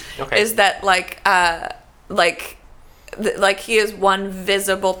person, is that like he is one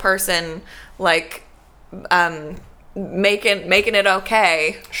visible person, like making it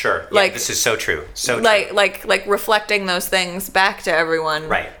okay. Sure. Yeah, Like, this is so true. So like true. like reflecting those things back to everyone,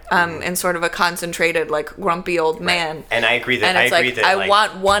 Right. In sort of a concentrated, like grumpy old man. And I agree that And it's I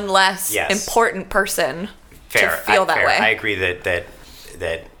want one less important person to feel that way. I agree that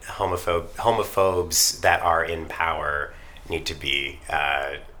homophobes that are in power need to be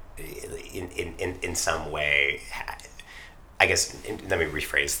in some way. I guess, let me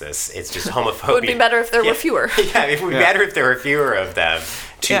rephrase this. It's just homophobia. It would be better if there were fewer. Yeah, it would be better if there were fewer of them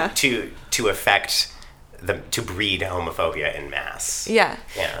to affect them, to breed homophobia in mass. Yeah,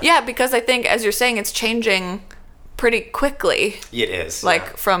 because I think, as you're saying, it's changing pretty quickly. It is.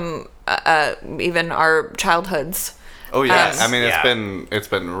 Like from even our childhoods. Oh yeah, I mean it's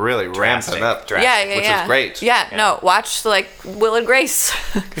been really ramping up, which is great. Yeah, no, watch like Will and Grace.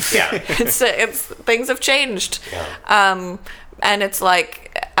 Yeah, it's things have changed, and it's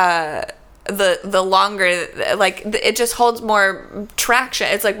like the longer, like it just holds more traction.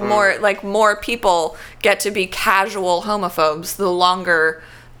 It's like more people get to be casual homophobes the longer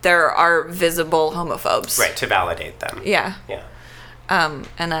there are visible homophobes. Right, to validate them. Yeah. Yeah.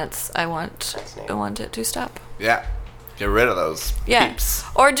 And I want it to stop. Yeah. Get rid of those peeps.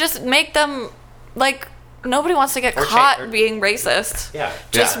 Or just make them, like, nobody wants to get caught being racist. Yeah.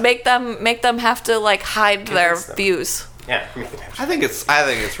 Just make them have to, like, hide their views. Yeah. I think it's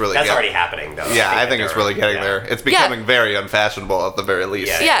really That's already happening, though. Yeah, I think it's really getting there. It's becoming very unfashionable at the very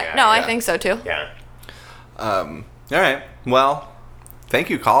least. I think so too. Yeah. All right. Well,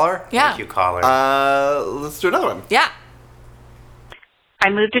 thank you, caller. Yeah. Thank you, caller. Let's do another one. Yeah. I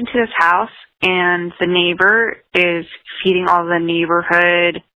moved into this house, and the neighbor is feeding all the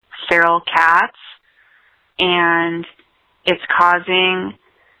neighborhood feral cats, and it's causing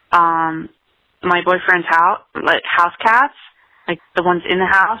my boyfriend's house cats, like the ones in the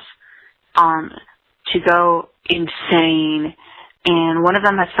house, to go insane. And one of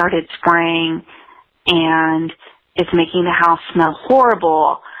them has started spraying, and it's making the house smell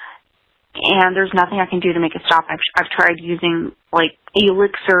horrible. And there's nothing I can do to make it stop. I've tried using like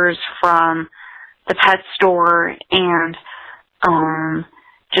elixirs from the pet store and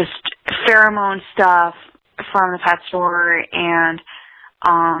just pheromone stuff from the pet store and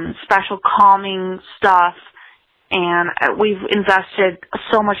special calming stuff. And we've invested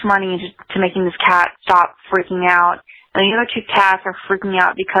so much money into making this cat stop freaking out. And the other two cats are freaking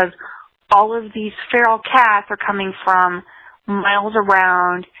out because all of these feral cats are coming from miles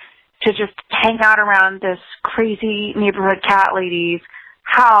around to just hang out around this crazy neighborhood cat lady's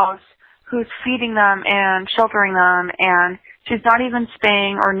house who's feeding them and sheltering them, and she's not even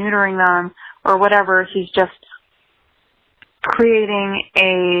spaying or neutering them or whatever. She's just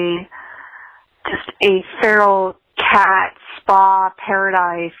creating just a feral cat spa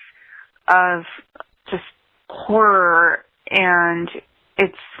paradise of just horror, and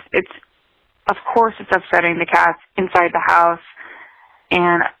it's of course it's upsetting the cats inside the house,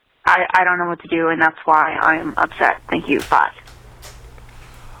 and I don't know what to do, and that's why I'm upset. Thank you. Bye.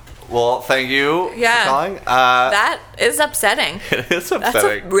 Well, thank you for calling. That is upsetting. It is upsetting.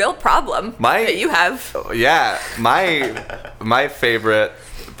 That's a real problem that you have. Yeah, my favorite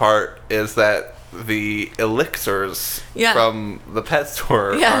part is that the elixirs from the pet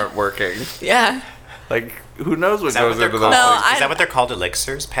store aren't working. Yeah. Like, who knows what goes into those things? Is that what they're called?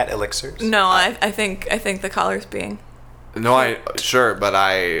 Elixirs? Pet elixirs? No, I think the collar's being. No, but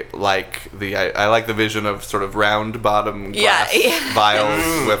I like the vision of sort of round bottom glass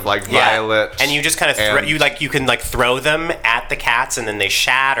vials with like violet, and you just kind of you can throw them at the cats and then they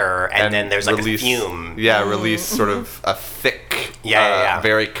shatter and then there's like a fume. Yeah, release sort of a thick,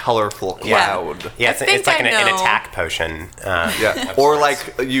 very colorful cloud. Yeah, it's like an attack potion. Or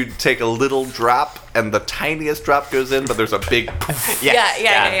like you take a little drop and the tiniest drop goes in, but there's a big poof.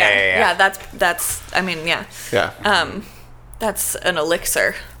 Yeah. That's. I mean, yeah. Yeah. That's an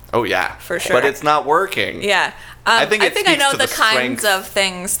elixir. Oh yeah, for sure. But it's not working. Yeah, I think I know the kinds strength of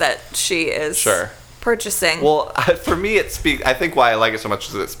things that she is purchasing. Well, for me, it speaks. I think why I like it so much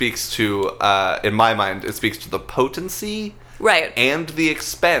is it speaks to, in my mind, it speaks to the potency, right, and the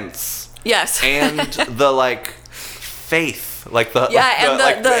expense. Yes, and the faith. Like the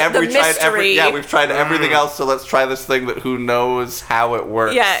mystery. We've tried everything else, so let's try this thing that who knows how it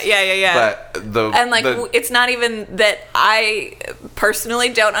works. Yeah. But it's not even that I personally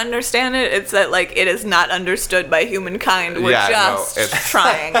don't understand it. It's that it is not understood by humankind. We're just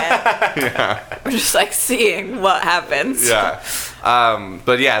trying it. We're just seeing what happens. Yeah.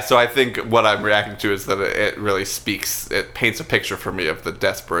 But yeah, so I think what I'm reacting to is that it really speaks. It paints a picture for me of the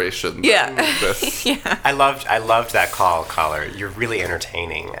desperation. I loved that call, caller. You're really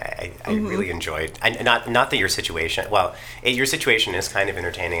entertaining. I really enjoyed. Not that your situation. Well, your situation is kind of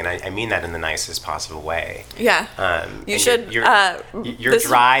entertaining, and I mean that in the nicest possible way. Yeah. You should. Your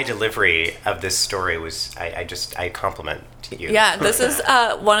dry delivery of this story was. I compliment you. Yeah, this is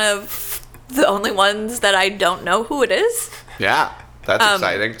one of the only ones that I don't know who it is. Yeah, that's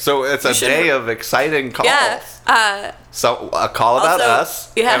exciting. So it's a day of exciting calls. Yeah. So a call about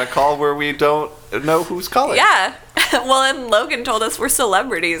us and a call where we don't know who's calling. Yeah. Well, and Logan told us we're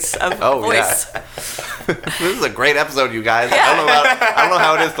celebrities of voice. Yeah. This is a great episode, you guys. Yeah. I don't know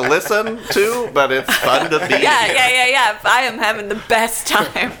how it is to listen to, but it's fun to be here. Yeah. I am having the best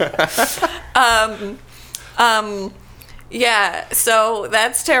time. Yeah, so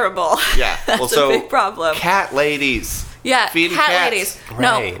that's terrible. Yeah. That's a big problem. Cat ladies. Yeah, feeding cat cats. ladies. Right.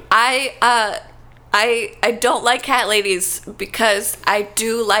 No, I don't like cat ladies because I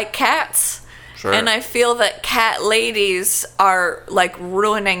do like cats. Sure. And I feel that cat ladies are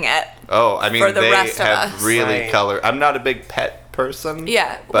ruining it. Oh, I mean, for the they rest of have us. really colored. I'm not a big pet person.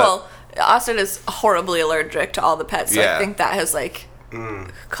 Yeah, well, Austin is horribly allergic to all the pets, so Yeah. I think that has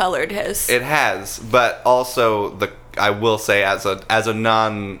colored his. It has, but also I will say as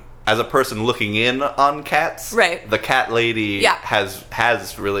a person looking in on cats, right. The cat lady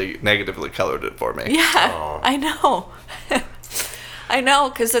has really negatively colored it for me. Yeah, oh. I know. I know,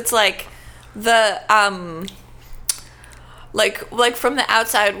 because it's the from the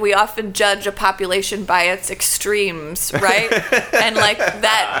outside we often judge a population by its extremes, right? And that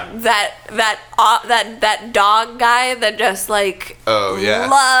dog guy that just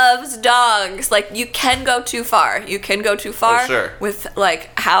loves dogs. You can go too far. You can go too far with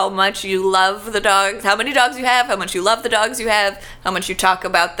how much you love the dogs, how many dogs you have, how much you love the dogs you have, how much you talk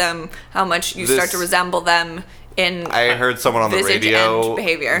about them, how much you start to resemble them. I heard someone on the radio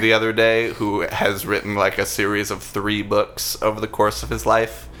behavior. The other day who has written a series of 3 books over the course of his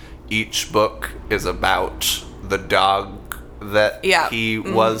life. Each book is about the dog that he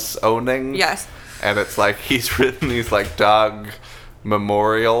was owning. Yes. And it's he's written these dog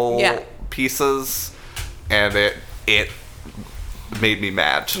memorial pieces, and it made me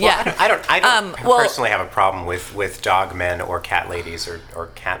mad. Yeah. I don't personally have a problem with dog men or cat ladies or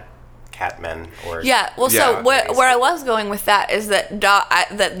cat men or so where I was going with that is that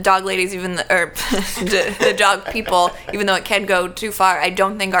dog ladies, the dog people, even though it can go too far, I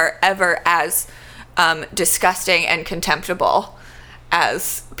don't think are ever as disgusting and contemptible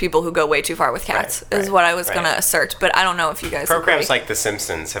as people who go way too far with cats, is what I was going to assert. But I don't know if you guys programs agree. like The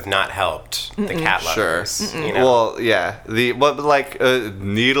Simpsons have not helped the cat lovers. Sure. Well, yeah.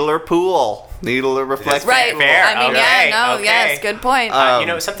 Needle or pool. needle or reflect. Right. Fair. I mean, Okay. yes, good point.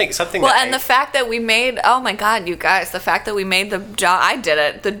 Something. Well, that and the fact that we made, oh my God, you guys, the fact that we made the dog, I did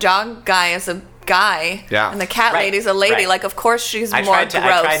it. The dog guy is a guy, Yeah. and the cat Right, lady's a lady. right. Like, of course she's I more tried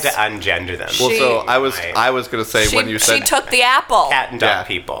gross. to ungender them. Well, so Right. I was gonna say when you said she took the apple. Cat and dog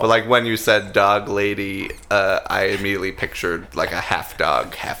people. but like when you said dog lady, I immediately pictured like a half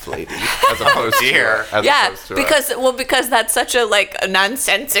dog, half lady, as opposed dear. to as Yeah, opposed to because that's such a like a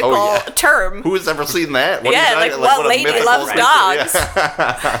nonsensical Oh, yeah. term. who's ever seen that? What are Yeah, you like talking- what a lady mythical loves creature.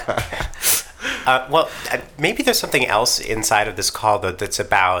 dogs? Maybe there's something else inside of this call though that's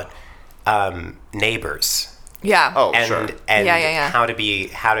about neighbors. Yeah. Oh, and sure. and Yeah. how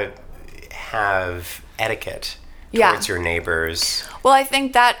to have etiquette Yeah. towards your neighbors. Well, I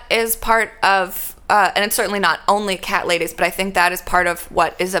think that is part of, and it's certainly not only cat ladies, but I think that is part of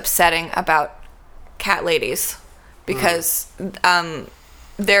what is upsetting about cat ladies, because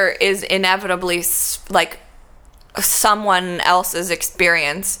there is inevitably like someone else's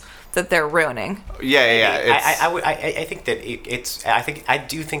experience that they're ruining. Yeah. It's, I think that I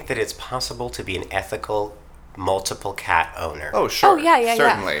do think that it's possible to be an ethical multiple cat owner. oh, sure. Oh yeah,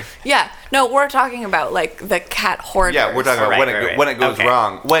 certainly. Yeah. No, we're talking about like the cat hoarders. Yeah, we're talking about Right. when it goes Okay.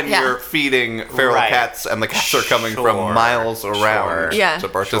 wrong. When Yeah. you're feeding feral Right. cats and the cats are coming from Sure. miles around Yeah. to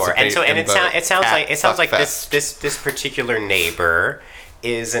participate. Sure. And so in it the sounds cat like fuckfest. this particular neighbor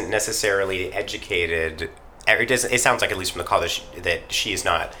isn't necessarily educated. It sounds like, at least from the call, that she is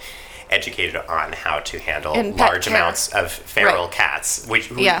not educated on how to handle In pet large care. amounts of feral Right. cats,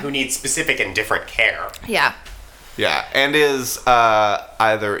 Yeah. who need specific and different care. Yeah. Yeah, and is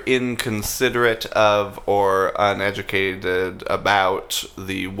either inconsiderate of or uneducated about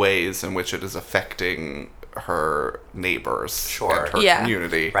the ways in which it is affecting her neighbors Sure. and her Yeah.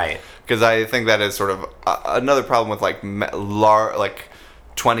 community. Right. Because I think that is sort of another problem with like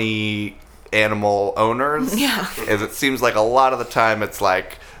 20 animal owners. Yeah. Is it seems like a lot of the time it's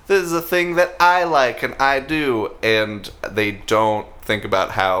like, this is a thing that I like and I do, and they don't think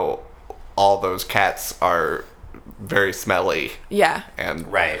about how all those cats are very smelly, Yeah.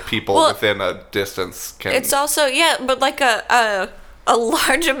 and Right. people Well, within a distance can. It's also but like a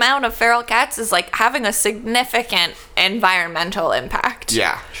large amount of feral cats is like having a significant environmental impact.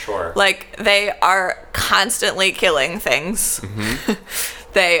 yeah, Sure. Like they are constantly killing things. Mm-hmm.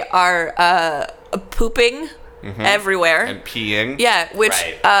 They are pooping everywhere. and peeing. Yeah, which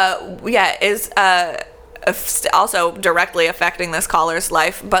Right. is also directly affecting this caller's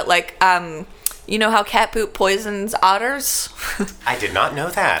life. But like, you know how cat poop poisons otters? I did not know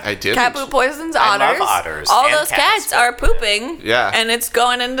that. I did. Cat poop poisons I otters. love otters All and those cats. cats are pooping. Yeah. and it's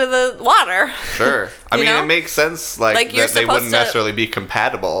going into the water. Sure. I You mean, know? it makes sense, like Like, you're that they wouldn't supposed to- necessarily be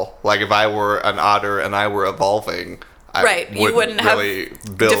compatible. Like, if I were an otter and I were evolving, I Right, you wouldn't have really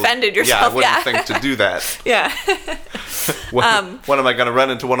build, defended Yeah, I yourself, wouldn't yeah. think to do that. Yeah, When am I going to run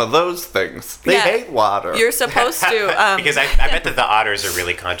into one of those things? They Yeah. hate water. you're supposed to. Because I bet that the otters are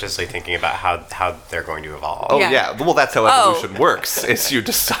really consciously thinking about how they're going to evolve. Oh Yeah. yeah. Well, that's how Oh. evolution works. Is you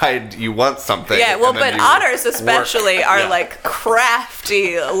decide you want something. Yeah, well, and then but you otters especially work. are Yeah. like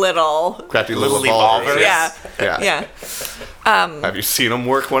crafty little. crafty little Little evolvers. evolvers. Yeah, Yeah. yeah. Have you seen them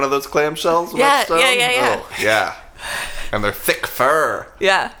work one of those clamshells? Yeah, Whetstone? yeah. Oh, yeah. And their thick fur.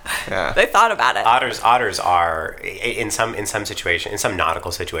 Yeah. Yeah. They thought about it. Otters are in some situations, in some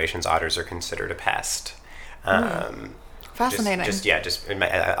nautical situations, otters are considered a pest. Fascinating. Just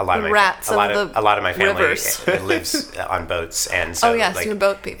a lot of my Rats a lot of of the a lot of my family rivers. lives on boats, and so Oh, yes, you're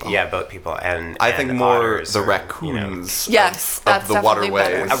boat people. Yeah, boat people, and I think and more otters the are, raccoons. Yes, of that's the definitely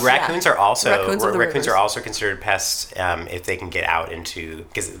waterways. better. Raccoons are also Raccoons of the raccoons rivers. are also considered pests if they can get out into,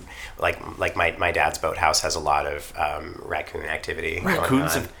 because like my dad's boathouse has a lot of raccoon activity. going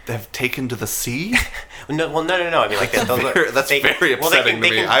Raccoons on. have taken to the sea. No. I mean, like That's very upsetting to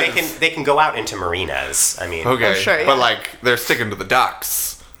me. They can go out into marinas. I mean, Okay, Oh, sure, yeah. but like they're sticking to the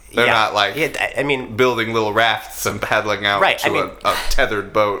docks. They're not like I mean, building little rafts and paddling out Right, to I mean- a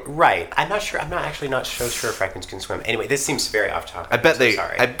tethered boat. right. I'm not sure. I'm not so sure if raccoons can swim. Anyway, this seems very off topic. I bet I'm so they.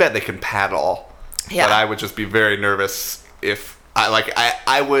 Sorry. I bet they can paddle. Yeah. But I would just be very nervous if I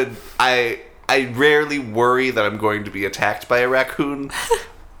rarely worry that I'm going to be attacked by a raccoon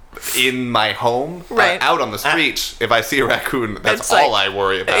in my home. Right. Out on the street, if I see a raccoon, that's It's like- all I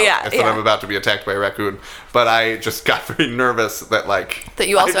worry about. Yeah, is that yeah. I'm about to be attacked by a raccoon. But I just got very nervous that that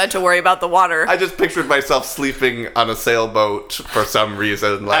you also had to worry about the water. I just pictured myself sleeping on a sailboat for some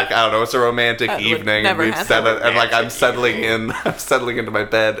reason. Like, I don't know, it's a romantic That would evening, never and we've happen. set it, and like I'm Romantic settling in, I'm settling into my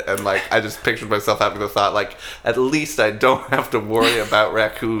bed, and like I just pictured myself having the thought, like, at least I don't have to worry about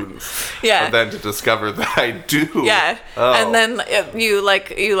raccoons. Yeah. And then to discover that I do. Yeah, Oh. and then you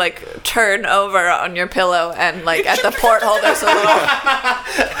like turn over on your pillow and like at the porthole there's a little.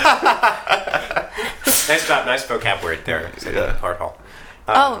 Nice vocab word there. Yeah. Porthole.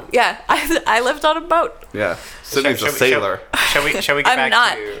 Oh yeah, I lived on a boat. Yeah. Sydney's a sailor. Shall we get I'm back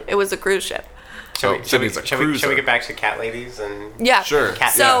not. to? It was a cruise ship. Shall we Sydney's a cruiser. shall we get back to cat ladies and Yeah. Sure.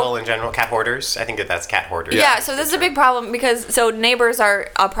 cat people in general? Cat hoarders. I think that's cat hoarders. Yeah, so this is a big problem because neighbors are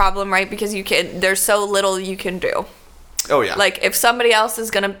a problem, right? Because there's so little you can do. Oh yeah. Like if somebody else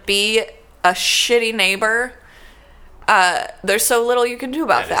is gonna be a shitty neighbor, there's so little you can do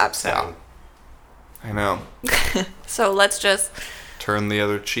about that. So. I know. So let's just Turn the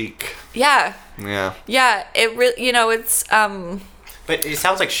other cheek. yeah. Yeah. It really it's But it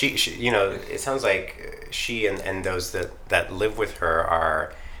sounds like she it sounds like she and those that live with her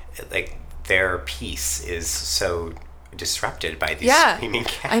are like their peace is so disrupted by these screaming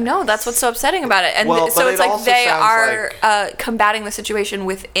cats. I know, that's what's so upsetting about it. And Well, so but it's it like also they sounds are combating the situation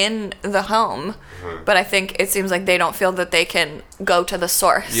within the home, but I think it seems like they don't feel that they can go to the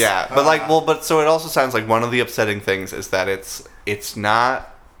source. Yeah, but so it also sounds like one of the upsetting things is that it's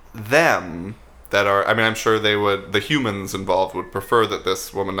not them that are. I mean, I'm sure the humans involved would prefer that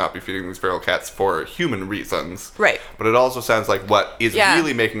this woman not be feeding these feral cats for human reasons. Right. But it also sounds like what is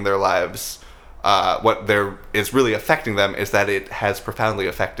really making their lives, is really affecting them is that it has profoundly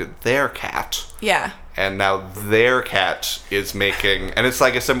affected their cat. Yeah. And now their cat is making, and it's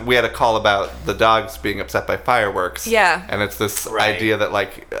like we had a call about the dogs being upset by fireworks. Yeah. And it's this Right. idea that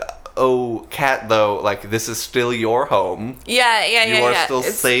like, oh, cat though, like this is still your home. Yeah. You are still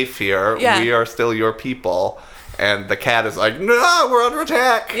safe here. Yeah. We are still your people. And the cat is like, no, we're under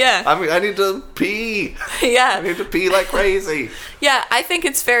attack. Yeah. I need to pee. Yeah. I need to pee like crazy. Yeah, I think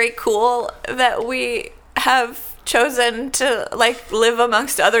it's very cool that we have chosen to like live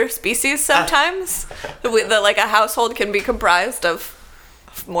amongst other species sometimes. That like a household can be comprised of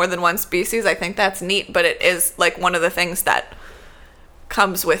more than one species. I think that's neat, but it is like one of the things that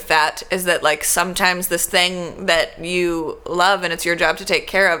comes with that is that like sometimes this thing that you love and it's your job to take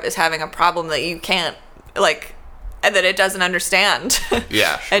care of is having a problem that you can't like, and that it doesn't understand.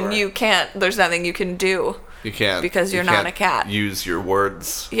 Yeah, sure. And you can't, there's nothing you can do. You can't. Because you're not a cat. Use your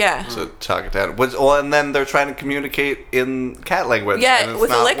words. Yeah. To talk it down. And then they're trying to communicate in cat language. Yeah, and it's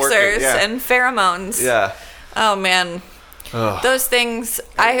with not elixirs working. Yeah. and pheromones. Yeah. Oh man. Ugh. Those things,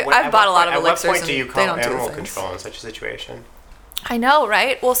 I've bought a lot of elixirs. At what point do you they call don't do animal things. control in such a situation? I know,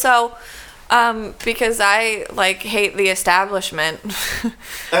 right? Well, so because I like hate the establishment.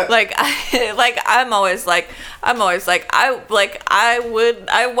 I'm always like I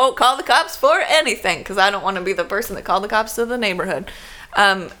won't call the cops for anything because I don't want to be the person that called the cops to the neighborhood.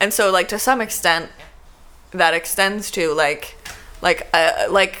 And so like to some extent that extends to like I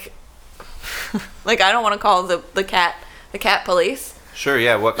don't want to call the cat police. Sure,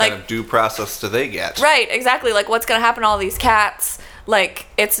 yeah. What kind Like- of due process do they get? Right, exactly. Like, what's going to happen to all these cats? Like,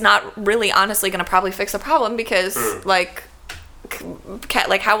 it's not really honestly going to probably fix the problem because, like,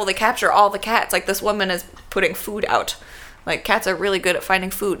 how will they capture all the cats? Like, this woman is putting food out. Like, cats are really good at finding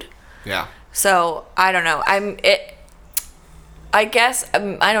food. Yeah. So, I don't know. I guess,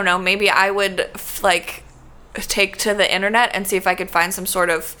 I don't know, maybe I would, take to the internet and see if I could find some sort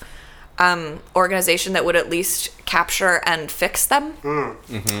of organization that would at least capture and fix them.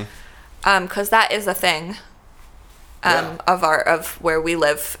 Because that is a thing of where we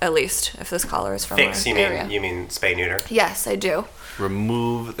live, at least if this caller is from Fix, our area. you mean spay neuter? Yes, I do.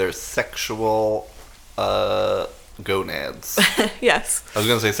 Remove their sexual gonads. Yes. I was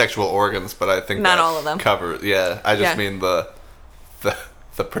going to say sexual organs, but I think Not that all of them. covers. Yeah, I just Yeah. mean the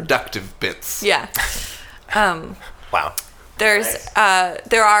productive bits. Yeah. Wow. There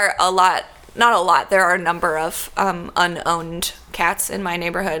are not a lot, there are a number of unowned cats in my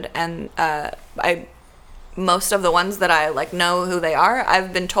neighborhood, and most of the ones that I know who they are,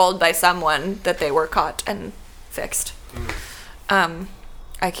 I've been told by someone that they were caught and fixed.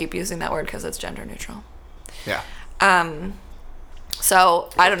 I keep using that word because it's gender neutral. Yeah. So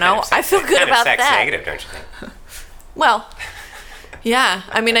I don't know. I feel good about sex that. negative, don't you think? Well, yeah.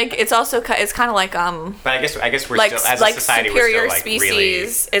 I mean, it's also it's kind of like But I guess we're like- still, as like a society, superior we're still species, really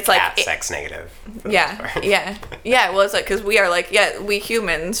it's like cat it- sex negative. yeah. Well, it's like because we are we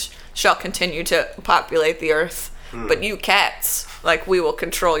humans shall continue to populate the earth, but you cats, we will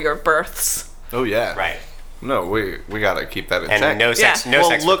control your births. Oh yeah. Right. No, we gotta keep that in And check. no sex, Yeah. no Well,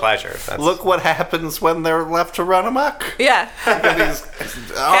 sex look- for pleasure. That's, Look what happens when they're left to run amok. Yeah. These,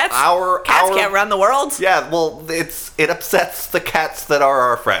 Cats our can't run the world. Yeah, well, it upsets the cats that are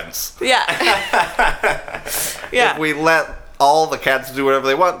our friends. Yeah. Yeah. If we let all the cats do whatever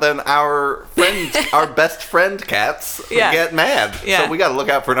they want, then our friends, our best friend cats get mad. Yeah. So we got to look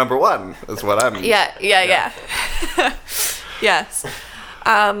out for number one, is what I'm... Yeah. Yes.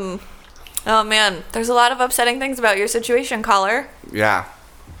 Oh, man. There's a lot of upsetting things about your situation, caller. Yeah.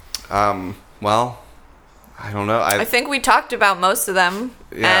 Well, I don't know. I think we talked about most of them,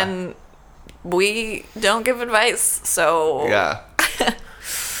 Yeah. and we don't give advice, so... Yeah.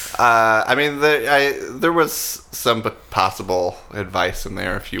 I mean, there was some possible advice in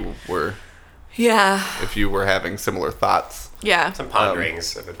there if you were having similar thoughts. Yeah. Some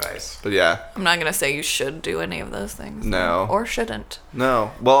ponderings of advice. But yeah. I'm not gonna say you should do any of those things. No. Or shouldn't. No.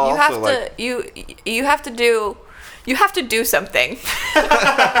 Well, You also have to you have to do something.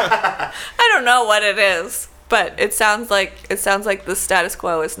 I don't know what it is, but it sounds like the status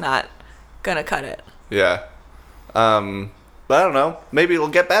quo is not gonna cut it. Yeah. But I don't know. Maybe it'll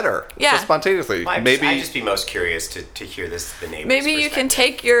get better. Yeah. Just spontaneously. I'd Maybe just be most curious to hear the neighbor's Maybe you can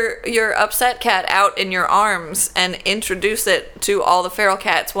perspective. take your upset cat out in your arms and introduce it to all the feral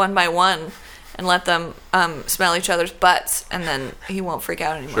cats one by one, and let them smell each other's butts, and then he won't freak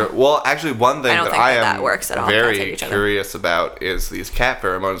out anymore. Sure. Well, actually, one thing I don't that think I that am works at all. Cats hate very each other. curious about is these cat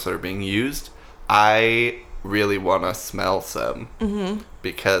pheromones that are being used. I really want to smell some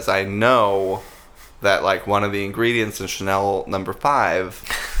because I know that like one of the ingredients in Chanel No.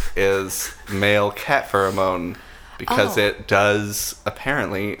 5 is male cat pheromone because it does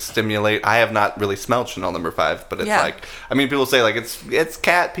apparently stimulate. I have not really smelled Chanel No. 5, but it's like, I mean, people say like it's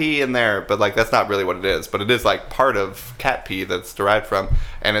cat pee in there, but like that's not really what it is. But it is like part of cat pee that's derived from,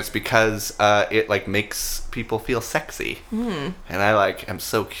 and it's because it like makes people feel sexy. And I like am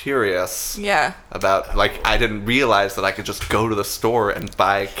so curious. Yeah. About like I didn't realize that I could just go to the store and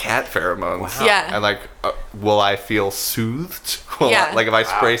buy cat pheromones. Wow. Yeah. And like, will I feel soothed? Yeah. Like if I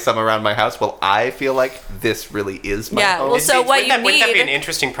spray some around my house, will I feel like this really is my Yeah, home? well, so what you wouldn't that be need- an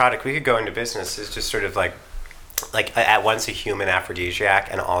interesting product? We could go into business as just sort of like at once a human aphrodisiac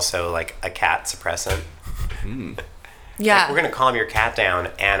and also like a cat suppressant. Yeah. Like, we're gonna calm your cat down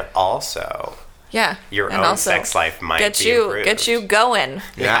and also Yeah. your And own also sex life might get be you improved. get you going.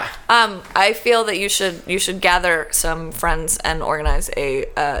 Yeah. I feel that you should gather some friends and organize a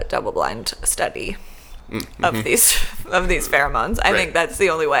double-blind study of these pheromones. I Great. think that's the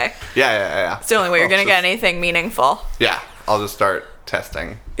only way. Yeah. It's the only way you're I'll gonna get just- anything meaningful. Yeah. I'll just start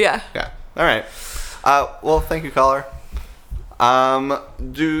testing. Yeah. Yeah. All right. Well, thank you, caller.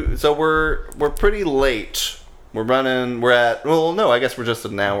 So we're pretty late. We're running. We're at. Well, no. I guess we're just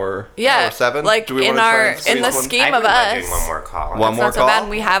an hour. Yeah. Hour 7. Like Do we in wanna try our and squeeze in the one? scheme I of wouldn't mind us. doing one more call. One more Not so call? bad.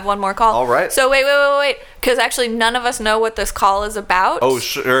 We have one more call. All right. So wait. Because actually, none of us know what this call is about. Oh,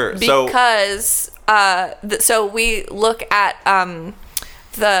 sure. So Because so we look at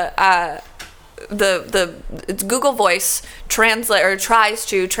the Google Voice translate or tries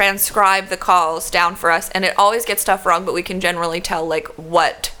to transcribe the calls down for us, and it always gets stuff wrong, but we can generally tell like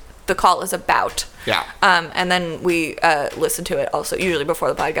what the call is about. Yeah. And then we listen to it also usually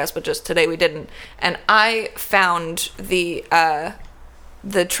before the podcast, but just today we didn't. And I found the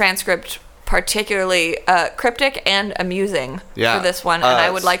transcript particularly cryptic and amusing Yeah. for this one, and I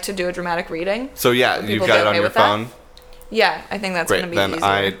would like to do a dramatic reading. So yeah, Would you've people got be it on okay your with that? phone. Yeah, I think that's Great. gonna be Then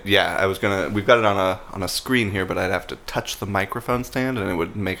easier. we've got it on a screen here, but I'd have to touch the microphone stand, and it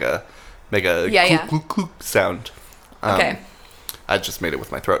would make a Yeah. clook, clook sound. Okay. I just made it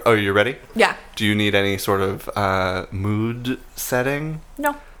with my throat. Oh, you ready? Yeah. Do you need any sort of mood setting?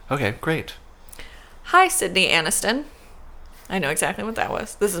 No. Okay, great. Hi, Sydney Aniston. I know exactly what that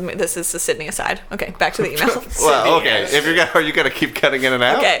was. This is the Sydney aside. Okay, back to the email. Well, okay. If are you gonna keep cutting in and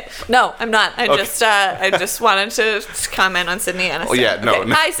out? Okay. No, I'm not. I Okay. just wanted to comment on Sydney Aniston. Oh, yeah, no.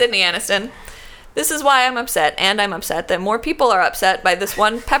 Hi, Sydney Aniston. This is why I'm upset, and I'm upset that more people are upset by this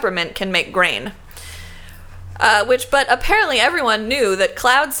one peppermint can make grain. But apparently everyone knew that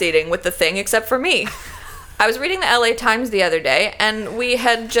cloud seeding was the thing except for me. I was reading the LA Times the other day, and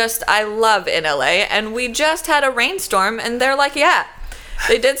I love in LA, and we just had a rainstorm, and they're like, yeah.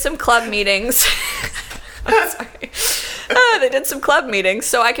 They did some club meetings. I'm sorry. They did some club meetings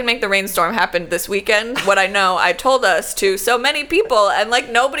so I can make the rainstorm happen this weekend. What I know, I told us to so many people, and like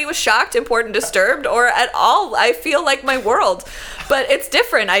nobody was shocked, important, disturbed, or at all. I feel like my world, but it's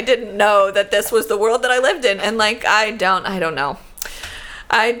different. I didn't know that this was the world that I lived in, and like I don't know.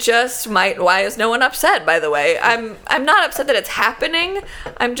 I just might. Why is no one upset? By the way, I'm not upset that it's happening.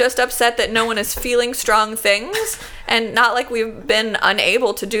 I'm just upset that no one is feeling strong things, and not like we've been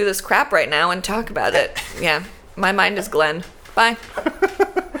unable to do this crap right now and talk about it. Yeah. My mind is Glenn. Bye.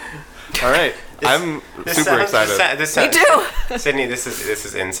 All right. I'm super excited. Me too. Sydney, this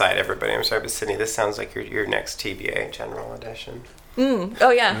is inside everybody. I'm sorry, but Sydney, this sounds like your next TBA General Edition.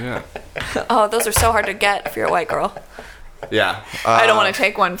 Oh, yeah. Oh, those are so hard to get if you're a white girl. Yeah. I don't want to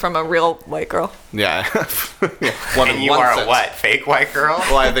take one from a real white girl. Yeah. And you are a what? Fake white girl?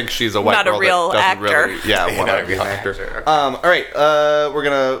 Well, I think she's a white Not a girl. real that doesn't actor. Really, yeah, Not a real actor. Okay. All right. We're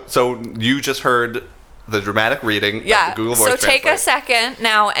gonna. So you just heard the dramatic reading. Yeah. Of the Google Voice So take Translate. a second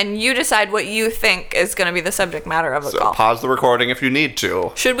now, and you decide what you think is going to be the subject matter of the So call. pause the recording if you need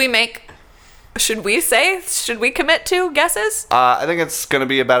to. Should we commit to guesses? I think it's gonna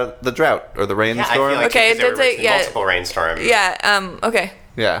be about the drought or the rainstorm. I feel like Okay, there did were they- yeah. multiple rainstorms. Yeah. Okay.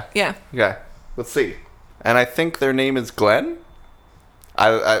 Yeah. Yeah. Yeah. Let's see. And I think their name is Glenn.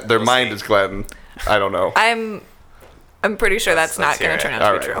 Their We'll mind see. is Glenn. I don't know. I'm pretty sure that's not Let's going hear to turn it.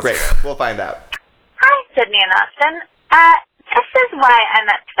 out All to be right. true. Great. We'll find out. Hi, Sydney and Austin. This is why I'm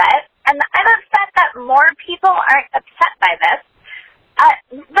upset, and I'm upset that more people aren't upset by this.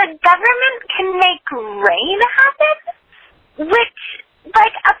 The government can make rain happen, which,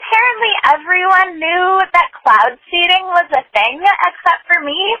 apparently everyone knew that cloud seeding was a thing, except for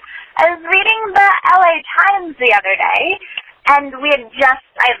me. I was reading the LA Times the other day, and I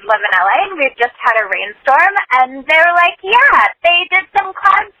live in LA, and we had just had a rainstorm, and they were like, yeah, they did some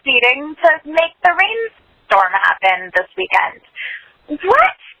cloud seeding to make the rainstorm happen this weekend.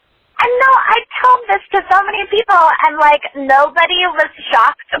 What? And no, I told this to so many people, and, nobody was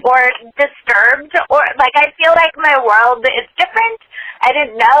shocked or disturbed, or, I feel like my world is different. I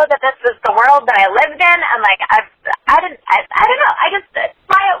didn't know that this was the world that I lived in, and, I don't know,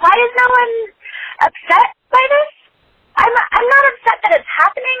 why is no one upset by this? I'm not upset that it's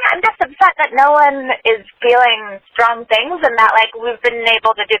happening. I'm just upset that no one is feeling strong things, and that, we've been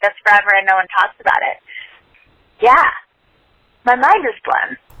able to do this forever and no one talks about it. Yeah. My mind is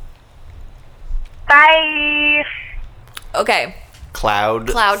blown. Bye. Okay. Cloud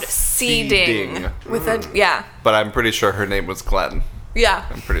seeding. With a, yeah. But I'm pretty sure her name was Glenn. Yeah.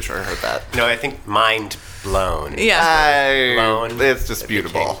 I'm pretty sure I heard that. No, I think mind blown. Yeah. Blown. It's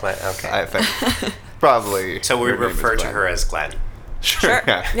disputable. Okay. I think. Probably. So we her name is refer to Glenn. her as Glenn. Sure.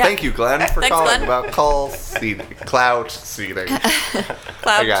 Yeah. Yeah. Thank you, Glenn, for Thanks, calling Glenn. about cloud seeding.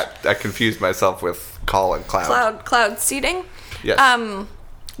 I confused myself with call and cloud. Cloud seeding? Yes.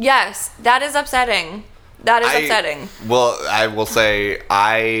 Yes, that is upsetting. That is upsetting. Well, I will say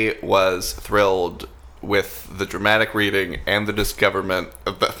I was thrilled with the dramatic reading and the discoverment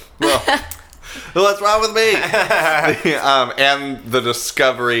of the. Well, what's wrong with me? And the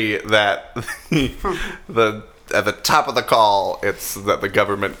discovery that at the top of the call, it's that the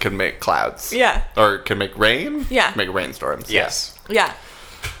government can make clouds. Yeah. Or can make rain. Yeah. Make rainstorms. Yes. Yeah.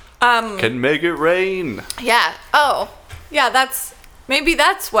 Can make it rain. Yeah. Oh. Yeah, maybe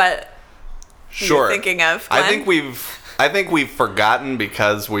that's what Sure. you're thinking of, Glenn. I think we've forgotten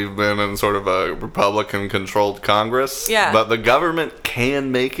because we've been in sort of a Republican-controlled Congress. Yeah. But the government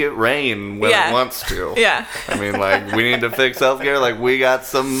can make it rain when it wants to. Yeah. I mean, we need to fix healthcare. We got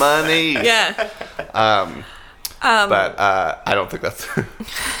some money. Yeah. But I don't think that's.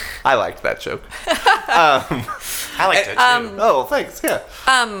 I liked that joke. I liked it too. Oh, thanks. Yeah.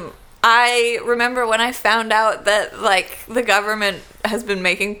 I remember when I found out that the government has been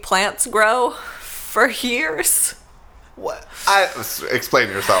making plants grow for years. What? Explain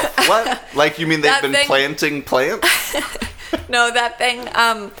yourself. What? You mean they've That been thing- planting plants? No, that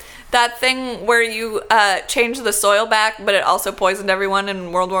thing where you changed the soil back, but it also poisoned everyone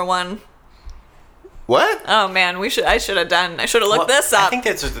in World War I. What? Oh man, I should have looked this up. I think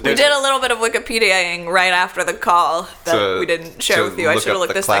we did a little bit of Wikipediaing right after the call that we didn't share with you. I should have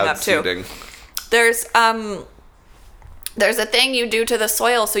looked this thing up too. Seeding. There's a thing you do to the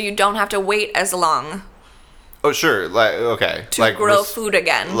soil so you don't have to wait as long Oh, sure. Okay. to grow food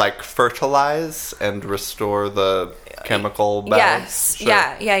again. Fertilize and restore the chemical balance.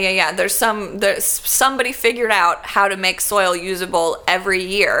 Yes. Sure. Yeah. There's somebody figured out how to make soil usable every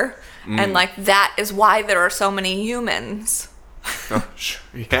year. And that is why there are so many humans. Oh, sure.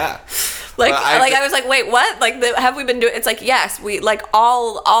 Yeah. I was like, wait, what? Have we been doing? It's yes, we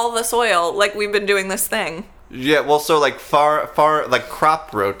all the soil. We've been doing this thing. Yeah. Well, so far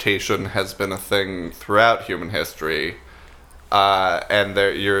crop rotation has been a thing throughout human history, and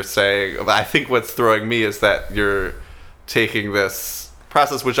you're saying. I think what's throwing me is that you're taking this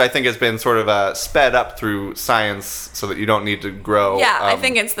process, which I think has been sort of sped up through science, so that you don't need to grow. Yeah, I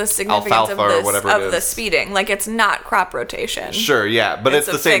think it's the significance of alfalfa or whatever it the is. speeding. It's not crop rotation. Sure, yeah, but it's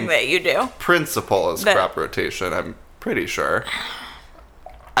a the same thing that you do. principle as That- crop rotation. I'm pretty sure.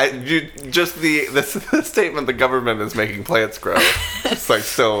 The statement the government is making plants grow, it's like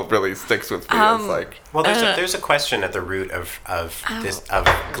still really sticks with me. It's like, well, there's a question at the root of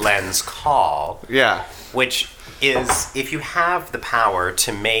Glenn's call. Yeah. Which is, if you have the power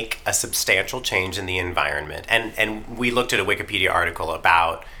to make a substantial change in the environment, and we looked at a Wikipedia article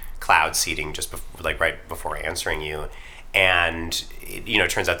about cloud seeding just right before answering you, and it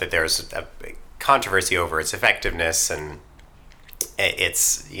turns out that there's a controversy over its effectiveness and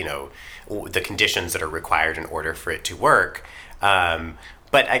its the conditions that are required in order for it to work. But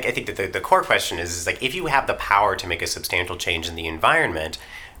I think that the core question is like, if you have the power to make a substantial change in the environment,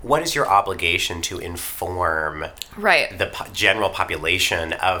 what is your obligation to inform the general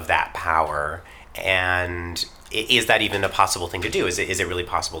population of that power? And is that even a possible thing to do? Is it really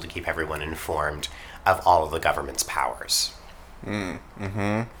possible to keep everyone informed of all of the government's powers?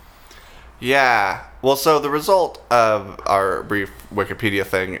 Mm-hmm. Yeah. Well, so the result of our brief Wikipedia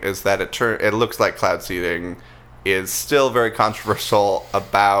thing is that it looks like cloud seeding is still very controversial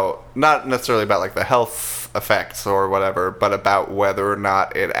about, not necessarily about like the health effects or whatever, but about whether or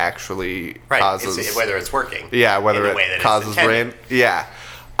not it actually causes... whether it's working. Yeah, whether it causes rain. Yeah.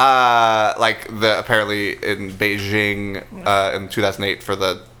 Apparently in Beijing in 2008 for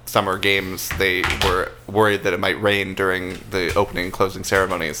the Summer Games, they were worried that it might rain during the opening and closing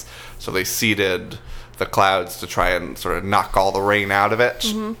ceremonies, so they seeded the clouds to try and sort of knock all the rain out of it.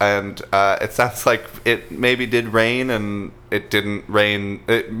 Mm-hmm. And it sounds like it maybe did rain, and it didn't rain.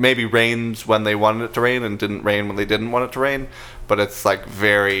 It maybe rained when they wanted it to rain and didn't rain when they didn't want it to rain, but it's like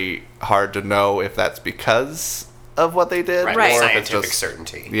very hard to know if that's because of what they did, or if it's just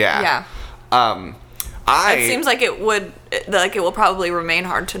certainty. Yeah. It seems like it will probably remain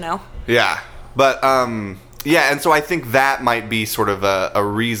hard to know. Yeah. But and so I think that might be sort of a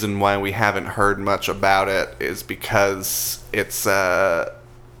reason why we haven't heard much about it, is because it's hard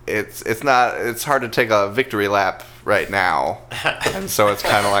to take a victory lap right now. And so it's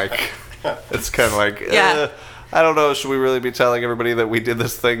kind of like I don't know, should we really be telling everybody that we did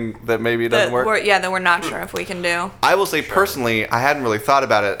this thing that maybe doesn't work? That we're not sure if we can do. I will say personally, I hadn't really thought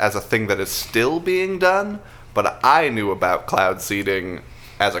about it as a thing that is still being done, but I knew about cloud seeding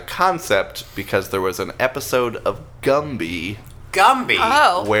as a concept because there was an episode of Gumby.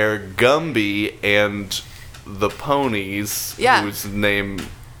 Oh. Where Gumby and the ponies, whose name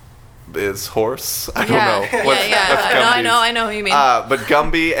is horse. I don't know. What's I know who you mean. But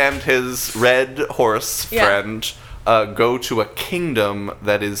Gumby and his red horse friend go to a kingdom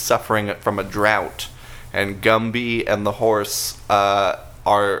that is suffering from a drought, and Gumby and the horse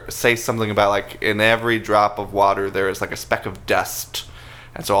say something about like, in every drop of water there is like a speck of dust.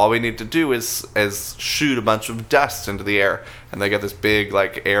 And so all we need to do is shoot a bunch of dust into the air. And they get this big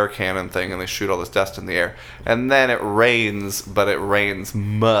like air cannon thing, and they shoot all this dust in the air. And then it rains, but it rains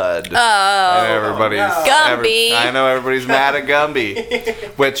mud. Oh, and everybody's Gumby. I know everybody's mad at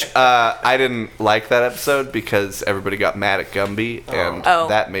Gumby. Which I didn't like that episode because everybody got mad at Gumby, and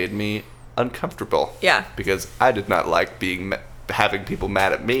that made me uncomfortable. Yeah. Because I did not like having people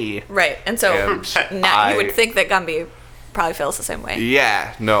mad at me. Right. And so now you would think that Gumby probably feels the same way.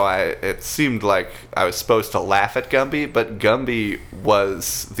 Yeah, no, it seemed like I was supposed to laugh at Gumby, but Gumby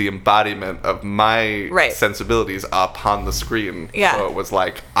was the embodiment of my sensibilities up on the screen. Yeah. So it was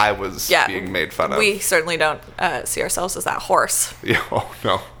like I was being made fun of. We certainly don't see ourselves as that horse. Yeah, oh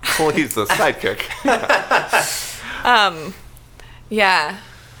no. Well, he's the sidekick. Yeah.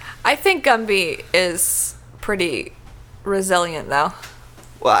 I think Gumby is pretty resilient, though.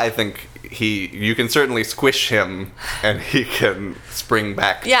 Well, I think you can certainly squish him, and he can spring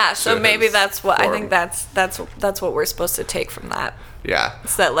back. Yeah, so maybe that's what form. I think that's what we're supposed to take from that. Yeah.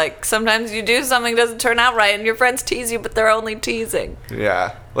 It's that like sometimes you do something doesn't turn out right, and your friends tease you, but they're only teasing.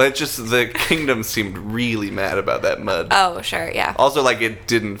 Yeah. Well, it just the kingdom seemed really mad about that mud. Oh, sure, yeah. Also, like it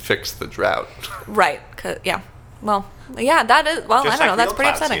didn't fix the drought. Right. Well, yeah, that is. Well, just I don't know. That's pretty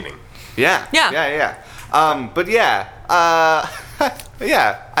upsetting. Seeding. Yeah. But yeah,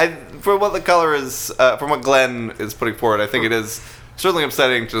 from what the color is, from what Glenn is putting forward, I think it is certainly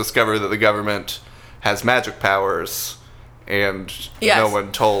upsetting to discover that the government has magic powers, and no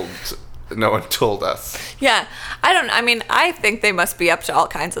one told us. Yeah, I think they must be up to all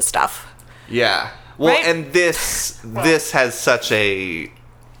kinds of stuff. Yeah. Well, right? And this has such a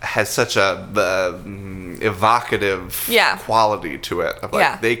evocative quality to it of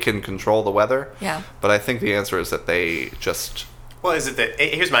like they can control the weather. Yeah. But I think the answer is that they just. Well, is it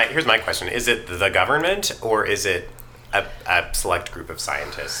here's my question: is it the government, or is it a select group of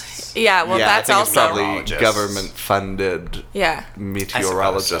scientists? Yeah. Well, that's I think also it's probably government-funded.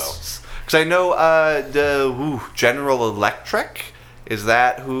 Meteorologists. I Because I know General Electric Is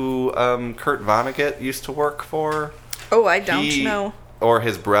that who Kurt Vonnegut used to work for? Oh, I don't know. Or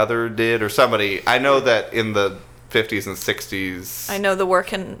his brother did, or somebody. I know that in the 50s and 60s. I know the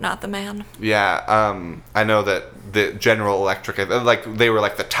work and not the man. Yeah, I know that the General Electric, they were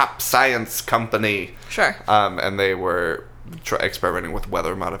like the top science company. Sure. And they were experimenting with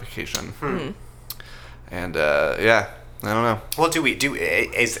weather modification. And yeah, I don't know. Well,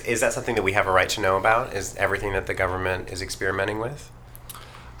 is that something that we have a right to know about? Is everything that the government is experimenting with?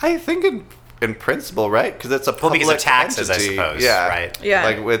 I think in principle, right? Because it's a public because of taxes, entity. I suppose. Yeah, right. Yeah.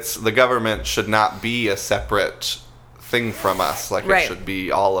 Like the government should not be a separate thing from us. Like Right. it should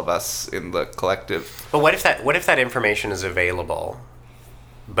be all of us in the collective. But what if that information is available,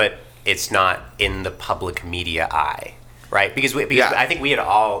 but it's not in the public media eye, right? Because I think we had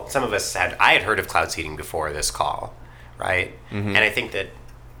I had heard of cloud seeding before this call, right? And I think that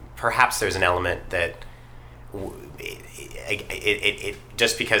perhaps there's an element that it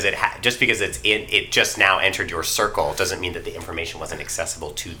just because it just now entered your circle doesn't mean that the information wasn't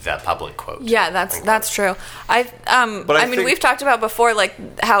accessible to the public, quote. Yeah, that's true. I mean, we've talked about before,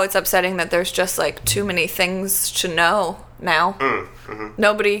 like, how it's upsetting that there's just like too many things to know now.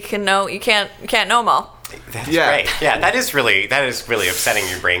 Nobody can know. You can't know them all. That's right. Yeah, that is really upsetting.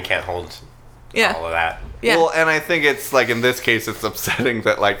 Your brain can't hold all of that. Yeah. Well, and I think it's like in this case, it's upsetting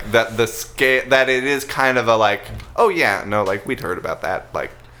that like that the scale that it is kind of a like, oh yeah, no, like we'd heard about that, like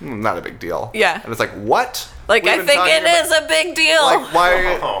not a big deal. Yeah. And it's like, what? Like, I think it is a big deal. Like,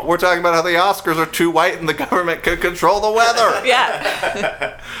 why we're talking about how the Oscars are too white and the government can control the weather.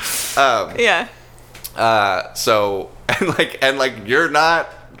 Yeah. Yeah. So and you're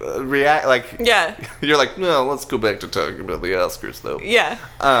not react like. Yeah. You're like, no, let's go back to talking about the Oscars though. Yeah.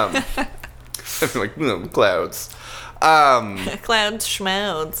 Like clouds. Clouds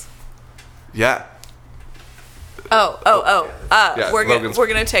schmouds. Yeah. Yeah, we're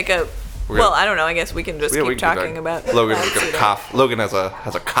gonna take a. Well, I don't know. I guess we can just keep talking about. Logan's gonna cough. Logan has a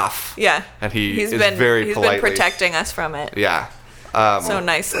cough. Yeah. And he's been very politely. He's been protecting us from it. Yeah. So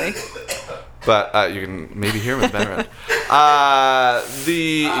nicely. But you can maybe hear him in the background.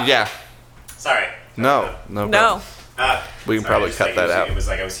 Sorry. No. We can probably cut that out. It was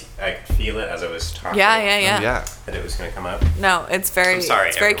like I could feel it as I was talking. Yeah. That it was going to come up. No, it's very. I'm sorry,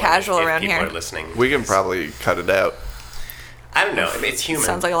 it's very everyone, casual if around people here. Are listening. We can probably cut it out. I don't know. I mean, it's human.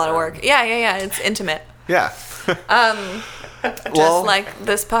 Sounds like a lot of work. Yeah. It's intimate. Yeah. Just like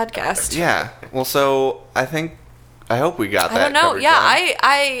this podcast. Yeah. Well, so I hope we got that. I don't know. covered, Yeah,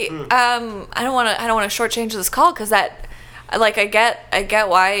 Glenn. I don't want to shortchange this call because that, like, I get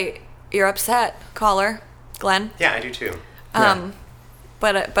why you're upset, caller, Glenn. Yeah, I do too.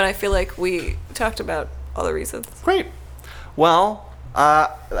 But I feel like we talked about all the reasons. Great. Well,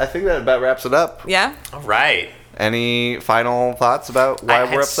 I think that about wraps it up. Yeah. All right. Any final thoughts about why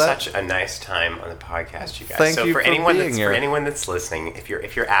we're upset? I had such a nice time on the podcast, you guys. Thank you for for anyone being here. For anyone that's listening, if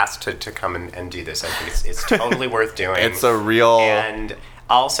you're asked to come and do this, I think it's totally worth doing. It's a real. And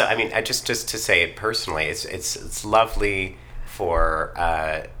also, I mean, just to say it personally, it's lovely for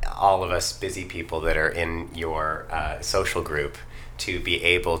all of us busy people that are in your social group to be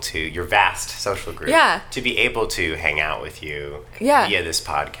able to, your vast social group, to be able to hang out with you via this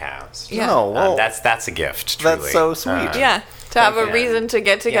podcast. Yeah. Oh, well, that's a gift, truly. That's so sweet. To have a reason to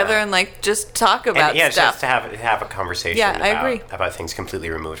get together and like just talk about stuff. Just to have a conversation I agree. about things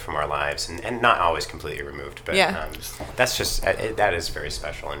completely removed from our lives, and not always completely removed, but that's just, that is very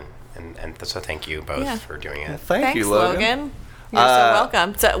special, and so thank you both for doing it. Thanks, you, Logan. You're so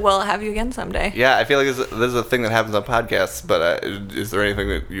welcome. So we'll have you again someday. Yeah, I feel like this is a thing that happens on podcasts. But is there anything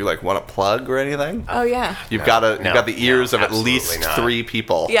that you like want to plug or anything? Oh yeah. You've got the ears of at least not. 3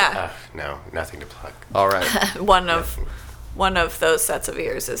 people. Yeah. No, nothing to plug. All right. One of those sets of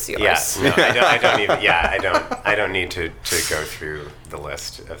ears is yours. Yes. No, I don't even. Yeah, I don't need to go through the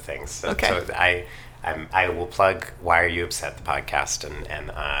list of things. So, Okay. So I will plug Why Are You Upset, the podcast,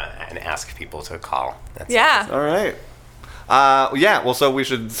 and ask people to call. That's All right. Yeah, well, so we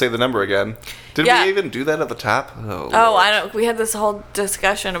should say the number again. Did we even do that at the top? Oh, I don't. We had this whole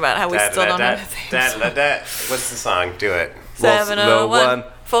discussion about how we still don't know the things. What's the song? Do it. 701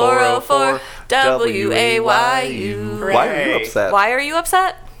 404 WAYU. Why are you upset? Why are you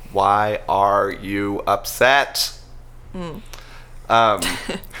upset? Why are you upset?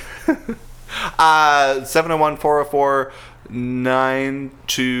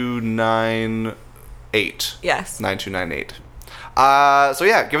 701-404-9298. Yes. 9298. So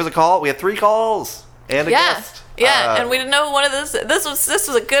yeah, give us a call. We had 3 calls and a guest. Yeah, and we didn't know one of this. This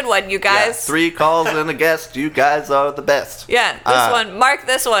was a good one, you Yeah, guys. 3 calls and a guest. You guys are the best. Yeah, this one. Mark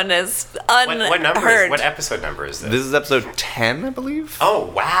this one is unheard. What number? What episode number is this? This is episode 10, I believe. Oh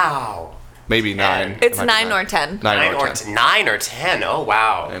wow. Maybe 9. It's It might be 9 or 10. 9 or 10. 9 or 10. Oh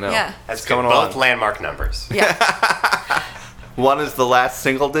wow. I know. Yeah. That's It's good. going Both on. landmark numbers. Yeah. One is the last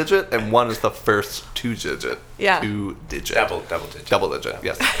single digit, and one is the first 2-digit. Yeah. 2-digit. Double digit. Double digit,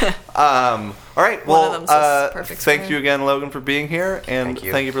 yes. All right, well, One of them's a perfect thank square. you again, Logan, for being here, and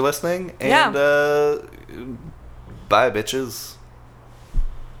Thank you. for listening. Yeah. And bye, bitches.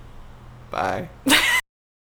 Bye.